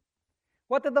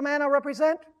 What did the manna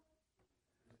represent?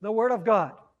 The Word of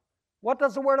God. What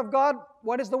is the Word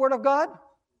of God?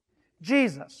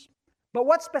 Jesus. But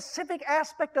what specific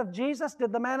aspect of Jesus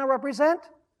did the manna represent?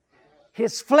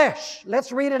 His flesh.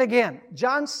 Let's read it again.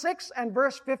 John 6 and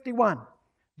verse 51.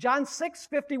 John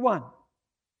 6:51.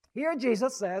 Here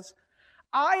Jesus says,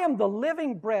 I am the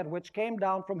living bread which came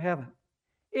down from heaven.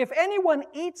 If anyone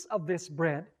eats of this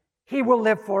bread, he will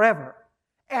live forever.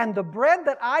 And the bread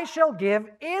that I shall give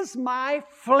is my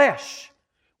flesh,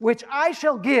 which I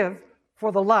shall give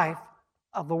for the life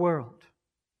of the world.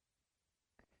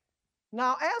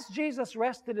 Now, as Jesus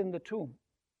rested in the tomb,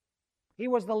 He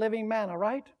was the living manna,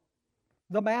 right?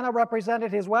 The manna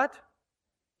represented His what?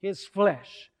 His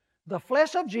flesh. The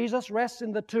flesh of Jesus rests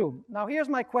in the tomb. Now, here's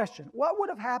my question. What would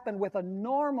have happened with a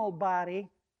normal body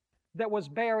that was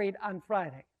buried on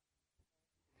Friday?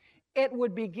 It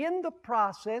would begin the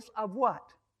process of what?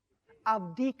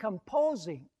 Of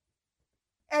decomposing.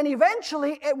 And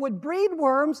eventually it would breed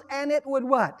worms, and it would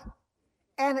what?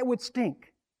 And it would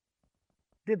stink.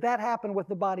 Did that happen with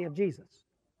the body of Jesus?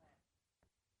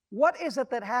 What is it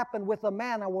that happened with the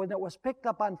manna when it was picked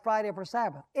up on Friday for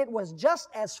Sabbath? It was just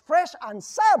as fresh on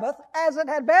Sabbath as it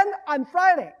had been on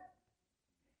Friday.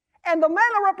 And the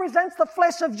manna represents the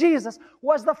flesh of Jesus.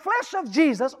 Was the flesh of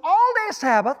Jesus all day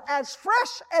Sabbath as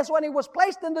fresh as when He was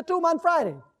placed in the tomb on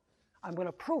Friday? I'm going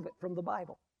to prove it from the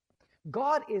Bible.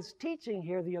 God is teaching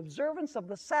here the observance of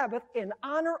the Sabbath in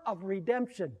honor of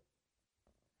redemption.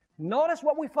 Notice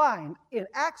what we find in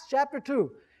Acts chapter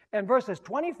 2 and verses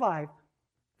 25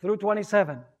 through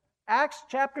 27. Acts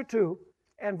chapter 2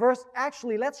 and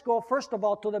actually let's go first of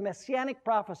all to the Messianic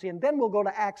prophecy, and then we'll go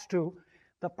to Acts 2.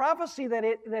 The prophecy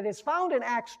that is found in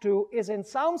Acts 2 is in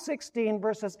Psalm 16,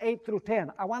 verses 8 through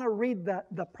 10. I want to read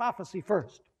the prophecy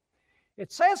first.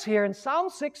 It says here in Psalm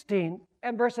 16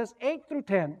 and verses 8 through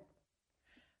 10,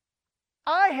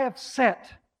 I have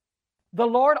set the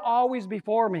Lord always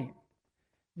before me.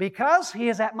 Because He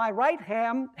is at my right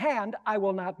hand, I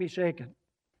will not be shaken.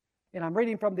 And I'm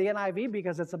reading from the NIV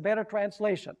because it's a better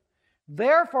translation.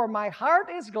 Therefore my heart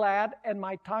is glad and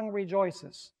my tongue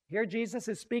rejoices. Here Jesus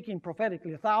is speaking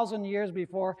prophetically 1,000 years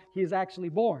before He is actually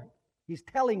born. He's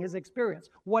telling His experience,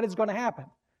 what is going to happen.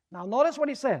 Now notice what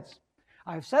He says.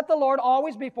 I have set the Lord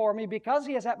always before me. Because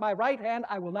He is at my right hand,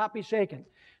 I will not be shaken.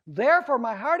 Therefore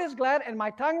my heart is glad and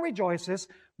my tongue rejoices.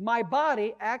 My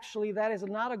body, actually that is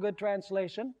not a good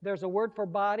translation. There's a word for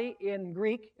body in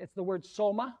Greek. It's the word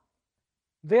soma.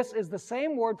 This is the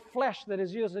same word flesh that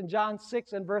is used in John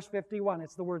 6 and verse 51.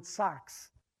 It's the word sarx.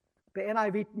 The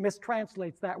NIV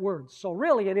mistranslates that word. So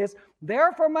really it is,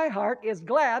 therefore my heart is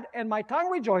glad and my tongue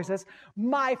rejoices.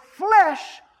 My flesh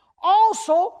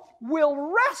also will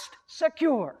rest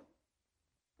secure.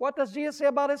 What does Jesus say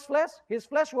about His flesh? His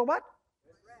flesh will what?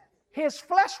 His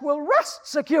flesh will rest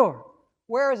secure.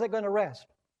 Where is it going to rest?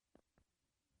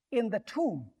 In the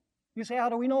tomb. You say, how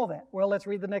do we know that? Well, let's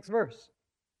read the next verse.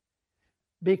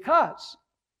 Because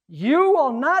you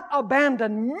will not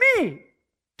abandon me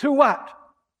to what?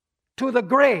 To the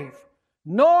grave.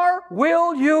 Nor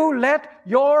will you let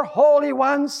your Holy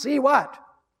One see what?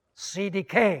 See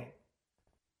decay.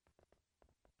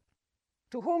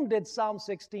 To whom did Psalm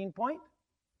 16 point?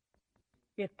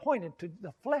 It pointed to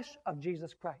the flesh of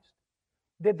Jesus Christ.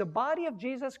 Did the body of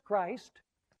Jesus Christ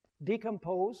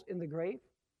decompose in the grave?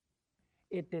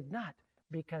 It did not,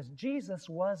 because Jesus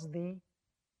was the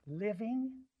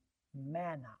living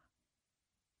manna.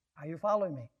 Are you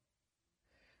following me?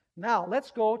 Now,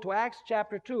 let's go to Acts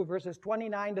chapter 2, verses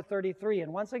 29 to 33.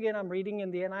 And once again, I'm reading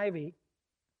in the NIV.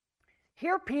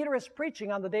 Here Peter is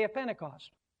preaching on the day of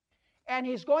Pentecost. And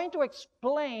he's going to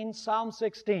explain Psalm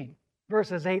 16,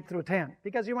 verses 8 through 10.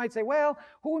 Because you might say, well,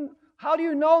 how do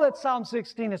you know that Psalm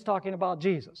 16 is talking about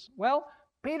Jesus? Well,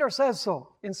 Peter says so,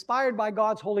 inspired by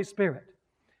God's Holy Spirit.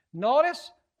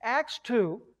 Notice Acts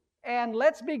 2, and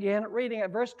let's begin reading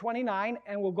at verse 29,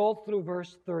 and we'll go through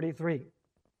verse 33.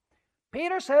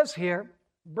 Peter says here,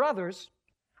 brothers,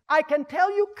 I can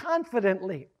tell you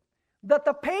confidently that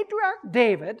the patriarch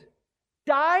David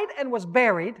died and was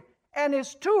buried, and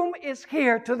his tomb is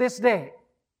here to this day.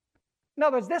 In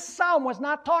other words, this psalm was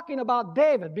not talking about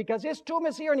David because his tomb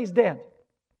is here and he's dead.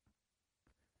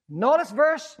 Notice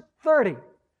verse 30.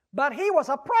 But he was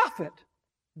a prophet.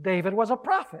 David was a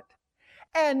prophet.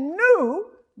 And knew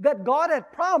that God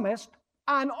had promised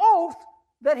on oath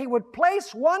that He would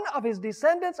place one of his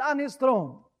descendants on his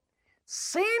throne.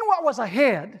 Seeing what was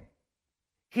ahead,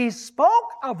 he spoke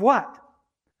of what?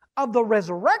 Of the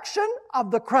resurrection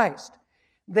of the Christ.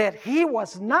 That He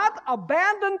was not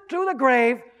abandoned to the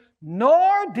grave,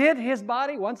 nor did His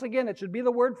body, once again it should be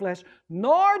the word flesh,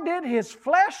 nor did His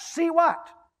flesh see what?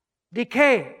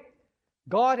 Decay.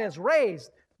 God has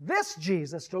raised this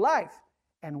Jesus to life,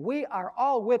 and we are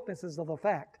all witnesses of the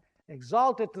fact.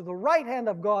 Exalted to the right hand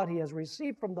of God, He has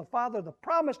received from the Father the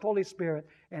promised Holy Spirit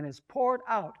and has poured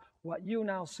out what you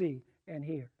now see and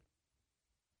hear.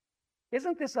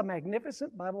 Isn't this a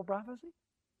magnificent Bible prophecy?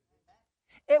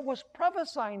 It was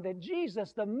prophesying that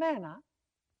Jesus, the manna,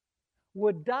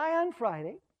 would die on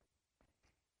Friday.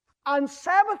 On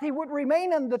Sabbath, He would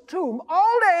remain in the tomb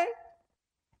all day,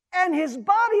 and His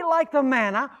body, like the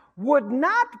manna, would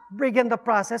not begin the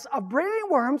process of breeding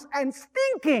worms and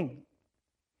stinking,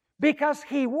 because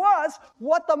He was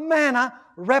what the manna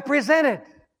represented.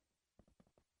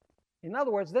 In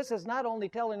other words, this is not only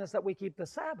telling us that we keep the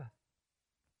Sabbath.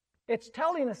 It's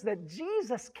telling us that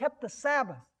Jesus kept the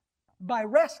Sabbath by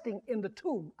resting in the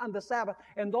tomb on the Sabbath.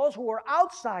 And those who were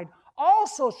outside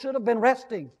also should have been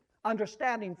resting,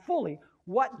 understanding fully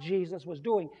what Jesus was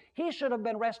doing. He should have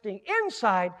been resting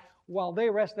inside while they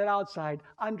rested outside,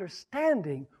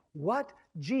 understanding what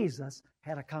Jesus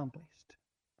had accomplished.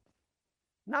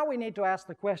 Now we need to ask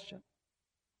the question,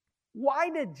 why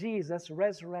did Jesus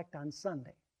resurrect on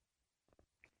Sunday?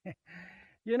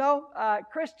 You know,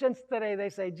 Christians today, they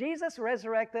say Jesus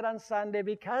resurrected on Sunday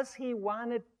because He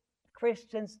wanted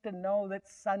Christians to know that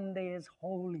Sunday is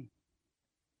holy.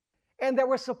 And that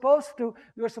we're supposed to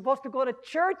go to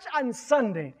church on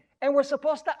Sunday. And we're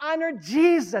supposed to honor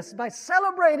Jesus by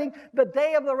celebrating the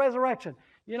day of the resurrection.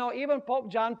 You know, even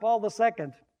Pope John Paul II,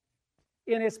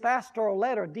 in his pastoral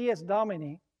letter, Dies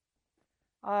Domini,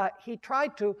 he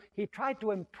tried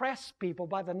to impress people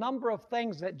by the number of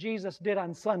things that Jesus did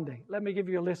on Sunday. Let me give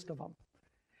you a list of them.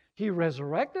 He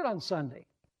resurrected on Sunday.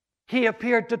 He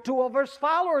appeared to 2 of his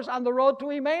followers on the road to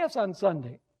Emmaus on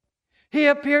Sunday. He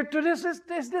appeared to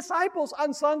his disciples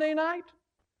on Sunday night.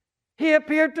 He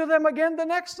appeared to them again the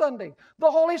next Sunday.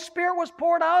 The Holy Spirit was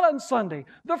poured out on Sunday.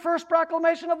 The first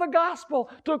proclamation of the gospel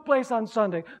took place on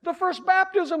Sunday. The first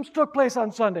baptisms took place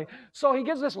on Sunday. So he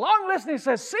gives this long list and he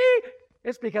says, see,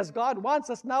 it's because God wants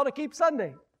us now to keep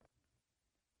Sunday.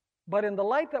 But in the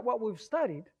light that what we've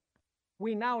studied,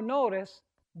 we now notice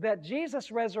that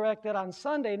Jesus resurrected on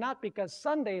Sunday not because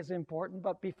Sunday is important,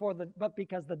 but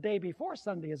because the day before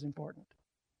Sunday is important.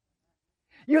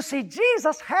 You see,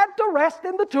 Jesus had to rest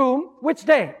in the tomb, which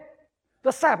day?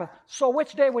 The Sabbath. So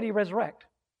which day would he resurrect?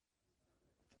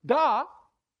 Duh.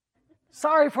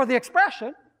 Sorry for the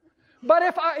expression. But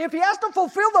if he has to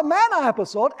fulfill the manna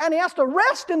episode and he has to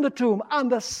rest in the tomb on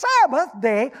the Sabbath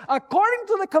day, according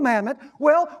to the commandment,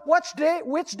 well, which day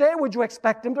would you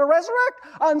expect him to resurrect?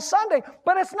 On Sunday.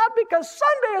 But it's not because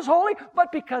Sunday is holy,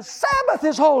 but because Sabbath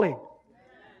is holy.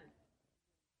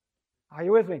 Are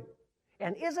you with me?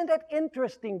 And isn't it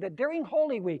interesting that during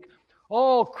Holy Week,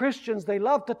 Christians, they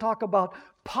love to talk about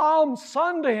Palm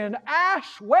Sunday and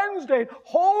Ash Wednesday,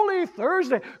 Holy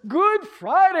Thursday, Good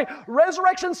Friday,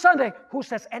 Resurrection Sunday. Who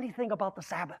says anything about the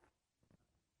Sabbath?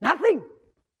 Nothing.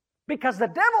 Because the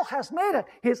devil has made it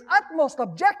his utmost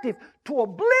objective to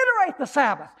obliterate the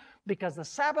Sabbath. Because the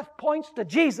Sabbath points to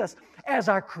Jesus as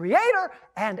our Creator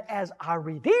and as our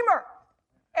Redeemer.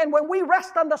 And when we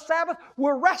rest on the Sabbath,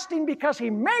 we're resting because He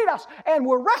made us, and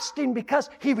we're resting because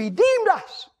He redeemed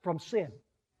us from sin.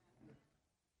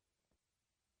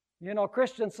 You know,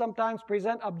 Christians sometimes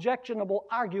present objectionable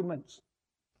arguments.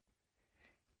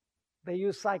 They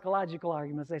use psychological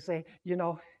arguments. They say,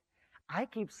 I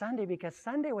keep Sunday because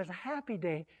Sunday was a happy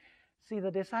day. See,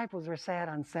 the disciples were sad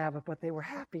on Sabbath, but they were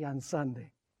happy on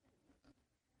Sunday.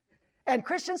 And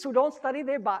Christians who don't study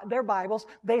their Bibles,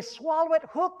 they swallow it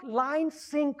hook, line,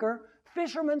 sinker,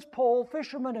 fisherman's pole,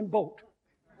 fisherman and boat.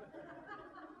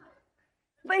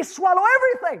 They swallow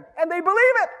everything, and they believe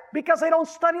it because they don't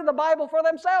study the Bible for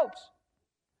themselves.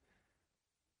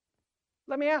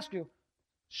 Let me ask you,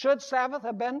 should Sabbath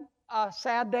have been a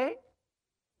sad day?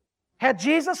 Had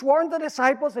Jesus warned the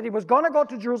disciples that He was going to go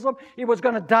to Jerusalem, He was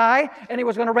going to die, and He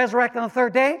was going to resurrect on the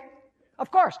third day? Of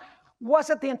course.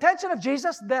 Was it the intention of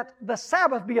Jesus that the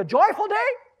Sabbath be a joyful day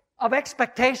of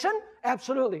expectation?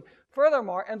 Absolutely.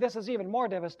 Furthermore, and this is even more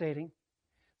devastating,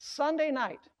 Sunday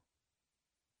night,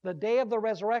 the day of the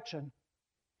resurrection,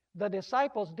 the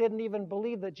disciples didn't even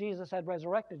believe that Jesus had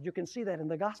resurrected. You can see that in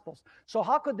the Gospels. So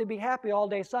how could they be happy all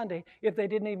day Sunday if they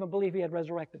didn't even believe He had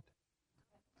resurrected?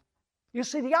 You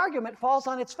see, the argument falls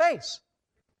on its face.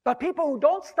 But people who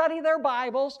don't study their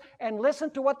Bibles and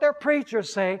listen to what their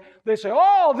preachers say, they say,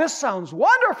 this sounds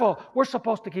wonderful. We're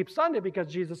supposed to keep Sunday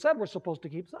because Jesus said we're supposed to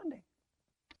keep Sunday.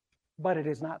 But it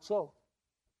is not so.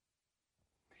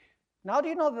 Now, do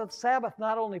you know that the Sabbath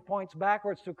not only points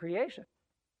backwards to creation?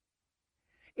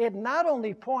 It not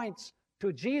only points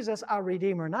to Jesus, our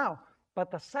Redeemer now, but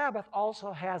the Sabbath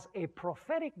also has a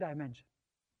prophetic dimension.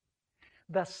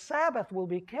 The Sabbath will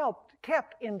be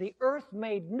kept in the earth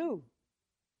made new.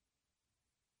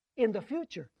 In the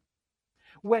future,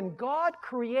 when God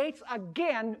creates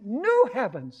again new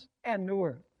heavens and new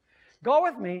earth. Go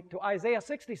with me to Isaiah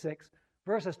 66,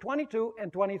 verses 22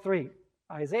 and 23.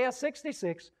 Isaiah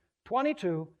 66,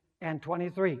 22 and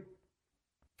 23.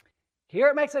 Here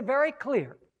it makes it very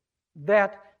clear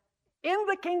that in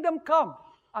the kingdom come,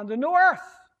 on the new earth,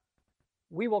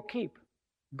 we will keep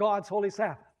God's holy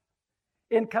Sabbath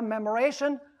in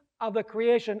commemoration of the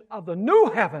creation of the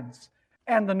new heavens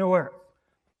and the new earth.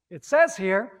 It says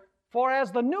here, for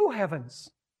as the new heavens,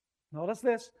 notice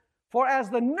this, for as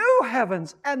the new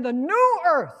heavens and the new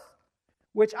earth,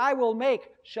 which I will make,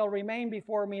 shall remain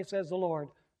before me, says the Lord,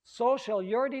 so shall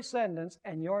your descendants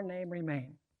and your name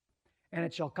remain. And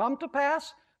it shall come to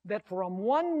pass that from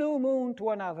one new moon to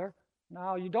another,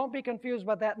 now you don't be confused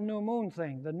about that new moon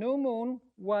thing. The new moon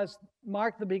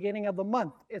marked the beginning of the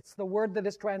month. It's the word that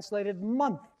is translated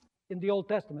month in the Old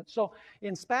Testament. So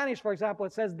in Spanish, for example,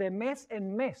 it says de mes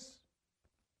en mes,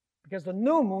 because the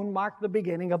new moon marked the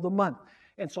beginning of the month.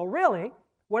 And so really,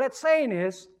 what it's saying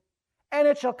is, and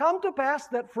it shall come to pass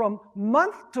that from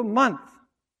month to month,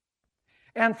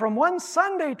 and from one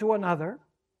Sunday to another,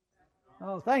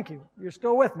 thank you, you're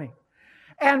still with me,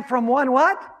 and from one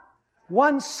what?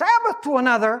 One Sabbath to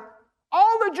another,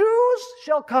 all the Jews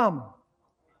shall come.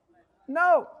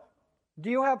 No. Do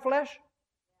you have flesh?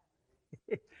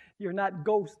 You're not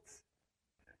ghosts.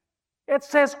 It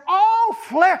says, all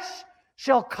flesh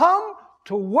shall come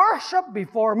to worship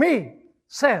before me,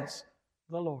 says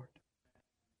the Lord.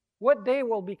 What day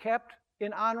will be kept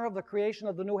in honor of the creation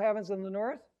of the new heavens and the new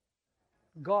earth?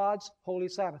 God's holy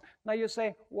Sabbath. Now you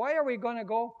say, why are we going to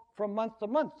go from month to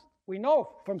month? We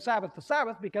know from Sabbath to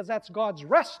Sabbath because that's God's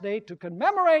rest day to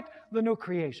commemorate the new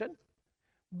creation.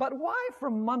 But why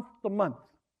from month to month?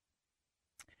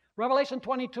 Revelation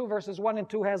 22 verses 1 and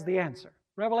 2 has the answer.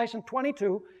 Revelation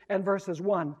 22 and verses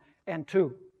 1 and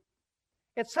 2.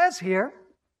 It says here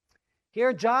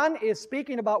John is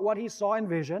speaking about what he saw in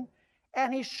vision,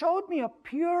 and he showed me a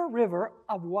pure river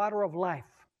of water of life,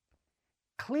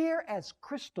 clear as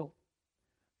crystal,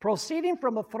 proceeding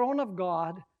from the throne of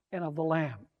God and of the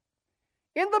Lamb.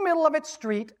 In the middle of its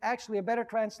street, actually a better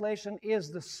translation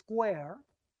is the square,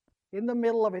 in the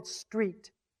middle of its street.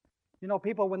 You know,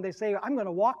 people when they say, I'm going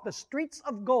to walk the streets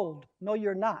of gold. No,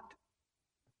 you're not.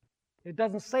 It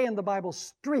doesn't say in the Bible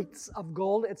streets of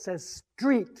gold, it says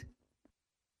street,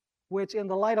 which in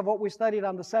the light of what we studied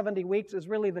on the 70 weeks is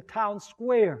really the town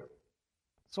square.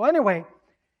 So anyway,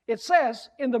 it says,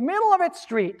 in the middle of its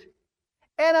street,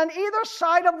 and on either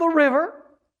side of the river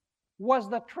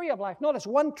was the tree of life. Notice,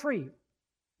 one tree.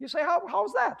 You say,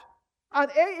 how's that? On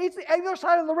either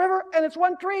side of the river, and it's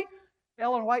one tree?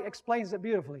 Ellen White explains it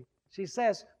beautifully. She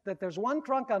says that there's one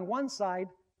trunk on one side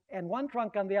and one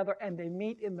trunk on the other, and they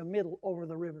meet in the middle over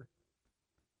the river.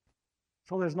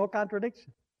 So there's no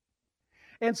contradiction.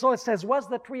 And so it says, was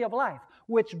the tree of life,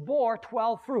 which bore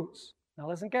 12 fruits. Now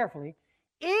listen carefully.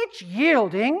 Each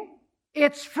yielding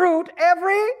its fruit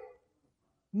every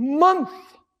month.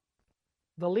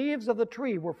 The leaves of the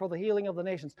tree were for the healing of the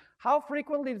nations. How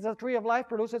frequently does the tree of life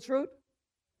produce its fruit?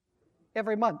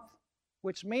 Every month.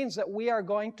 Which means that we are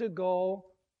going to go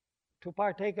to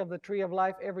partake of the tree of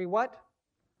life every what?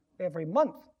 Every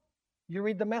month. You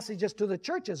read the messages to the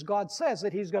churches. God says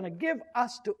that He's going to give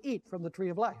us to eat from the tree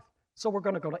of life. So we're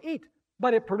going to go to eat.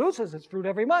 But it produces its fruit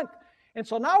every month. And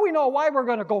so now we know why we're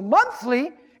going to go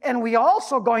monthly, and we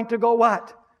also going to go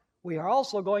what? We are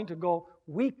also going to go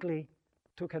weekly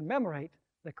to commemorate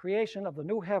the creation of the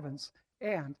new heavens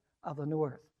and of the new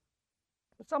earth.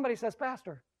 But somebody says,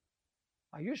 Pastor,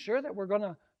 are you sure that we're going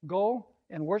to go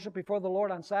and worship before the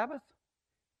Lord on Sabbath?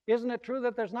 Isn't it true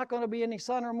that there's not going to be any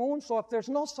sun or moon? So if there's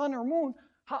no sun or moon,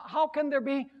 how can there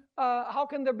be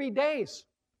days?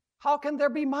 How can there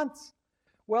be months?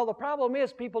 Well, the problem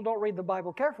is people don't read the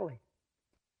Bible carefully.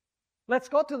 Let's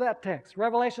go to that text.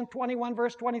 Revelation 21,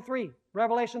 verse 23.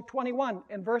 Revelation 21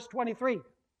 and verse 23.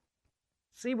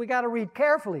 See, we got to read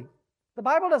carefully. The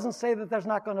Bible doesn't say that there's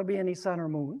not going to be any sun or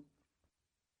moon.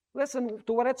 Listen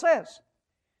to what it says.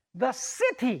 The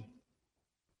city,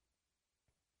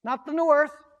 not the new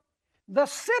earth, the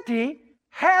city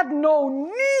had no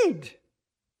need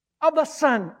of the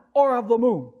sun or of the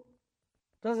moon.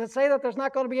 Does it say that there's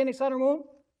not going to be any sun or moon?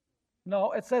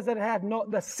 No, it says that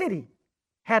the city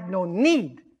had no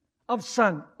need of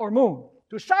sun or moon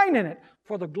to shine in it,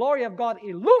 for the glory of God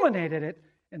illuminated it,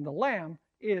 and the Lamb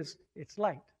is its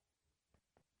light.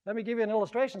 Let me give you an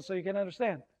illustration so you can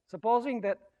understand. Supposing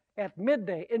that at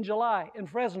midday in July in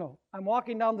Fresno, I'm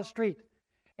walking down the street,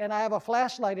 and I have a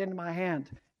flashlight in my hand,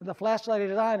 and the flashlight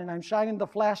is on, and I'm shining the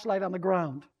flashlight on the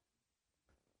ground.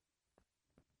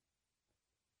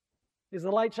 Is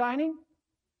the light shining?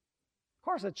 Of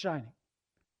course it's shining.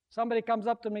 Somebody comes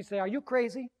up to me and says, are you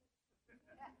crazy?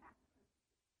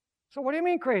 So what do you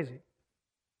mean crazy?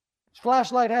 This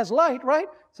flashlight has light, right?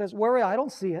 It says, where? I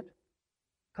don't see it.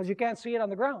 Because you can't see it on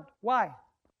the ground. Why?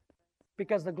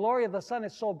 Because the glory of the sun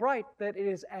is so bright that it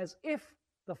is as if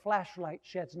the flashlight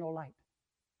sheds no light.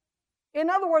 In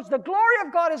other words, the glory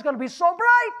of God is going to be so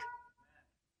bright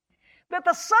that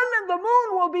the sun and the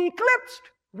moon will be eclipsed.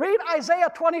 Read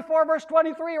Isaiah 24, verse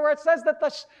 23, where it says that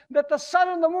the sun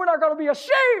and the moon are going to be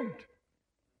ashamed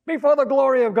before the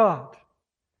glory of God.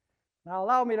 Now,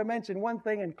 allow me to mention one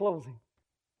thing in closing.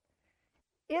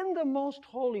 In the most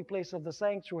holy place of the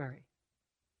sanctuary,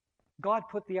 God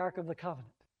put the Ark of the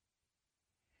Covenant.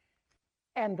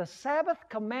 And the Sabbath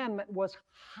commandment was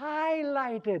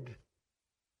highlighted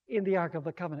in the Ark of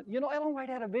the Covenant. You know, Ellen White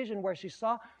had a vision where she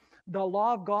saw the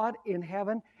law of God in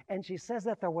heaven, and she says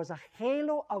that there was a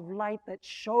halo of light that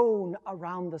shone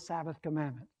around the Sabbath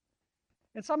commandment.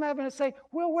 And some have to say,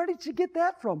 well, where did you get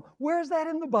that from? Where is that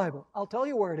in the Bible? I'll tell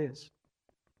you where it is.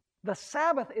 The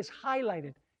Sabbath is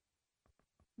highlighted.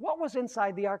 What was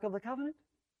inside the Ark of the Covenant?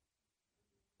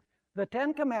 The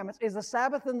Ten Commandments. Is the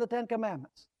Sabbath in the Ten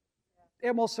Commandments?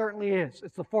 It most certainly is.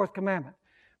 It's the fourth commandment.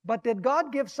 But did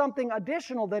God give something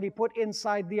additional that He put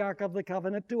inside the Ark of the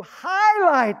Covenant to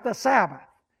highlight the Sabbath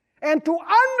and to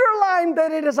underline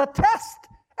that it is a test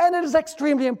and it is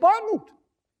extremely important?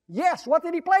 Yes, what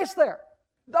did He place there?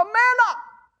 The manna.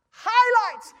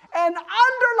 Highlights and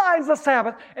underlines the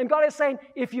Sabbath. And God is saying,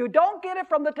 if you don't get it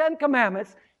from the Ten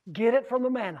Commandments, get it from the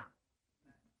manna.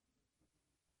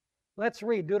 Let's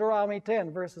read Deuteronomy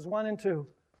 10, verses 1 and 2,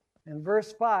 and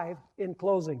verse 5 in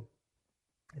closing.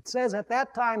 It says, at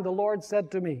that time the Lord said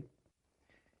to me,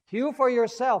 hew for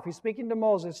yourself, He's speaking to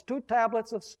Moses, 2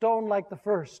 tablets of stone like the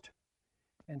first,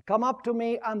 and come up to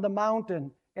me on the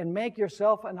mountain, and make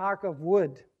yourself an ark of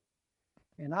wood.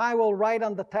 And I will write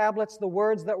on the tablets the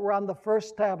words that were on the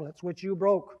first tablets, which you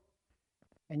broke.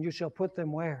 And you shall put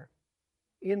them where?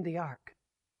 In the ark.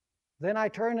 Then I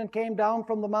turned and came down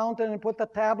from the mountain and put the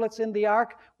tablets in the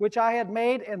ark, which I had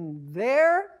made, and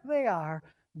there they are,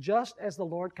 just as the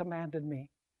Lord commanded me.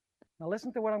 Now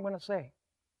listen to what I'm going to say.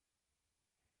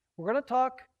 We're going to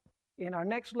talk in our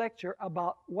next lecture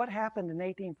about what happened in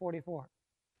 1844.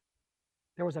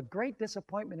 There was a great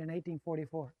disappointment in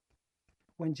 1844.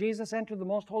 When Jesus entered the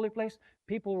most holy place,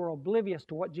 people were oblivious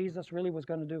to what Jesus really was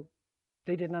going to do.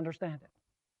 They didn't understand it.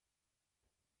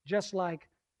 Just like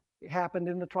it happened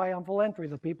in the triumphal entry,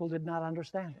 the people did not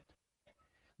understand it.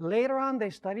 Later on, they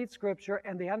studied Scripture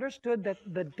and they understood that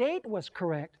the date was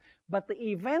correct, but the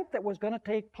event that was going to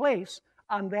take place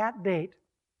on that date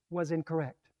was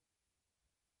incorrect.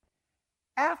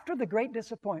 After the great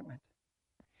disappointment,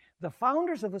 the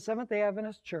founders of the Seventh-day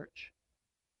Adventist Church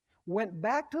went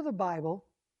back to the Bible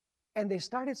and they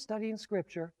started studying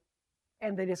Scripture,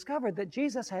 and they discovered that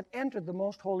Jesus had entered the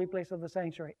most holy place of the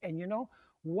sanctuary. And you know,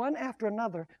 one after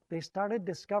another, they started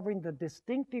discovering the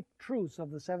distinctive truths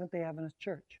of the Seventh-day Adventist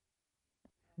Church.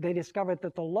 They discovered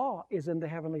that the law is in the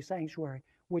heavenly sanctuary,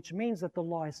 which means that the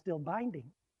law is still binding.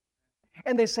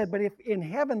 And they said, but if in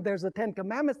heaven there's the 10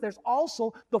 commandments, there's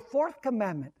also the 4th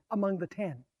commandment among the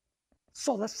 10.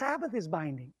 So the Sabbath is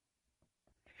binding.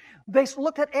 They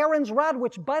looked at Aaron's rod,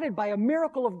 which budded by a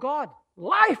miracle of God.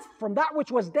 Life from that which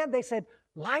was dead. They said,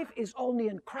 life is only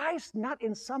in Christ, not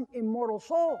in some immortal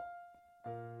soul.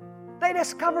 They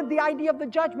discovered the idea of the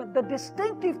judgment. The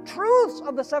distinctive truths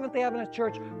of the Seventh-day Adventist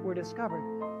Church were discovered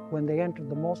when they entered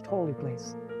the most holy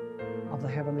place of the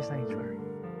heavenly sanctuary.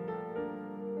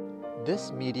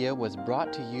 This media was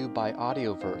brought to you by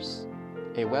Audioverse,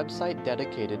 a website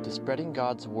dedicated to spreading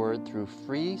God's Word through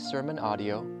free sermon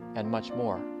audio and much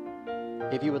more.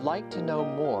 If you would like to know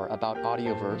more about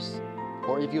Audioverse,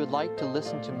 or if you would like to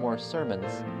listen to more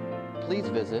sermons, please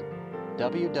visit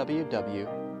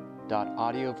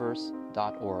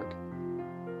www.audioverse.org.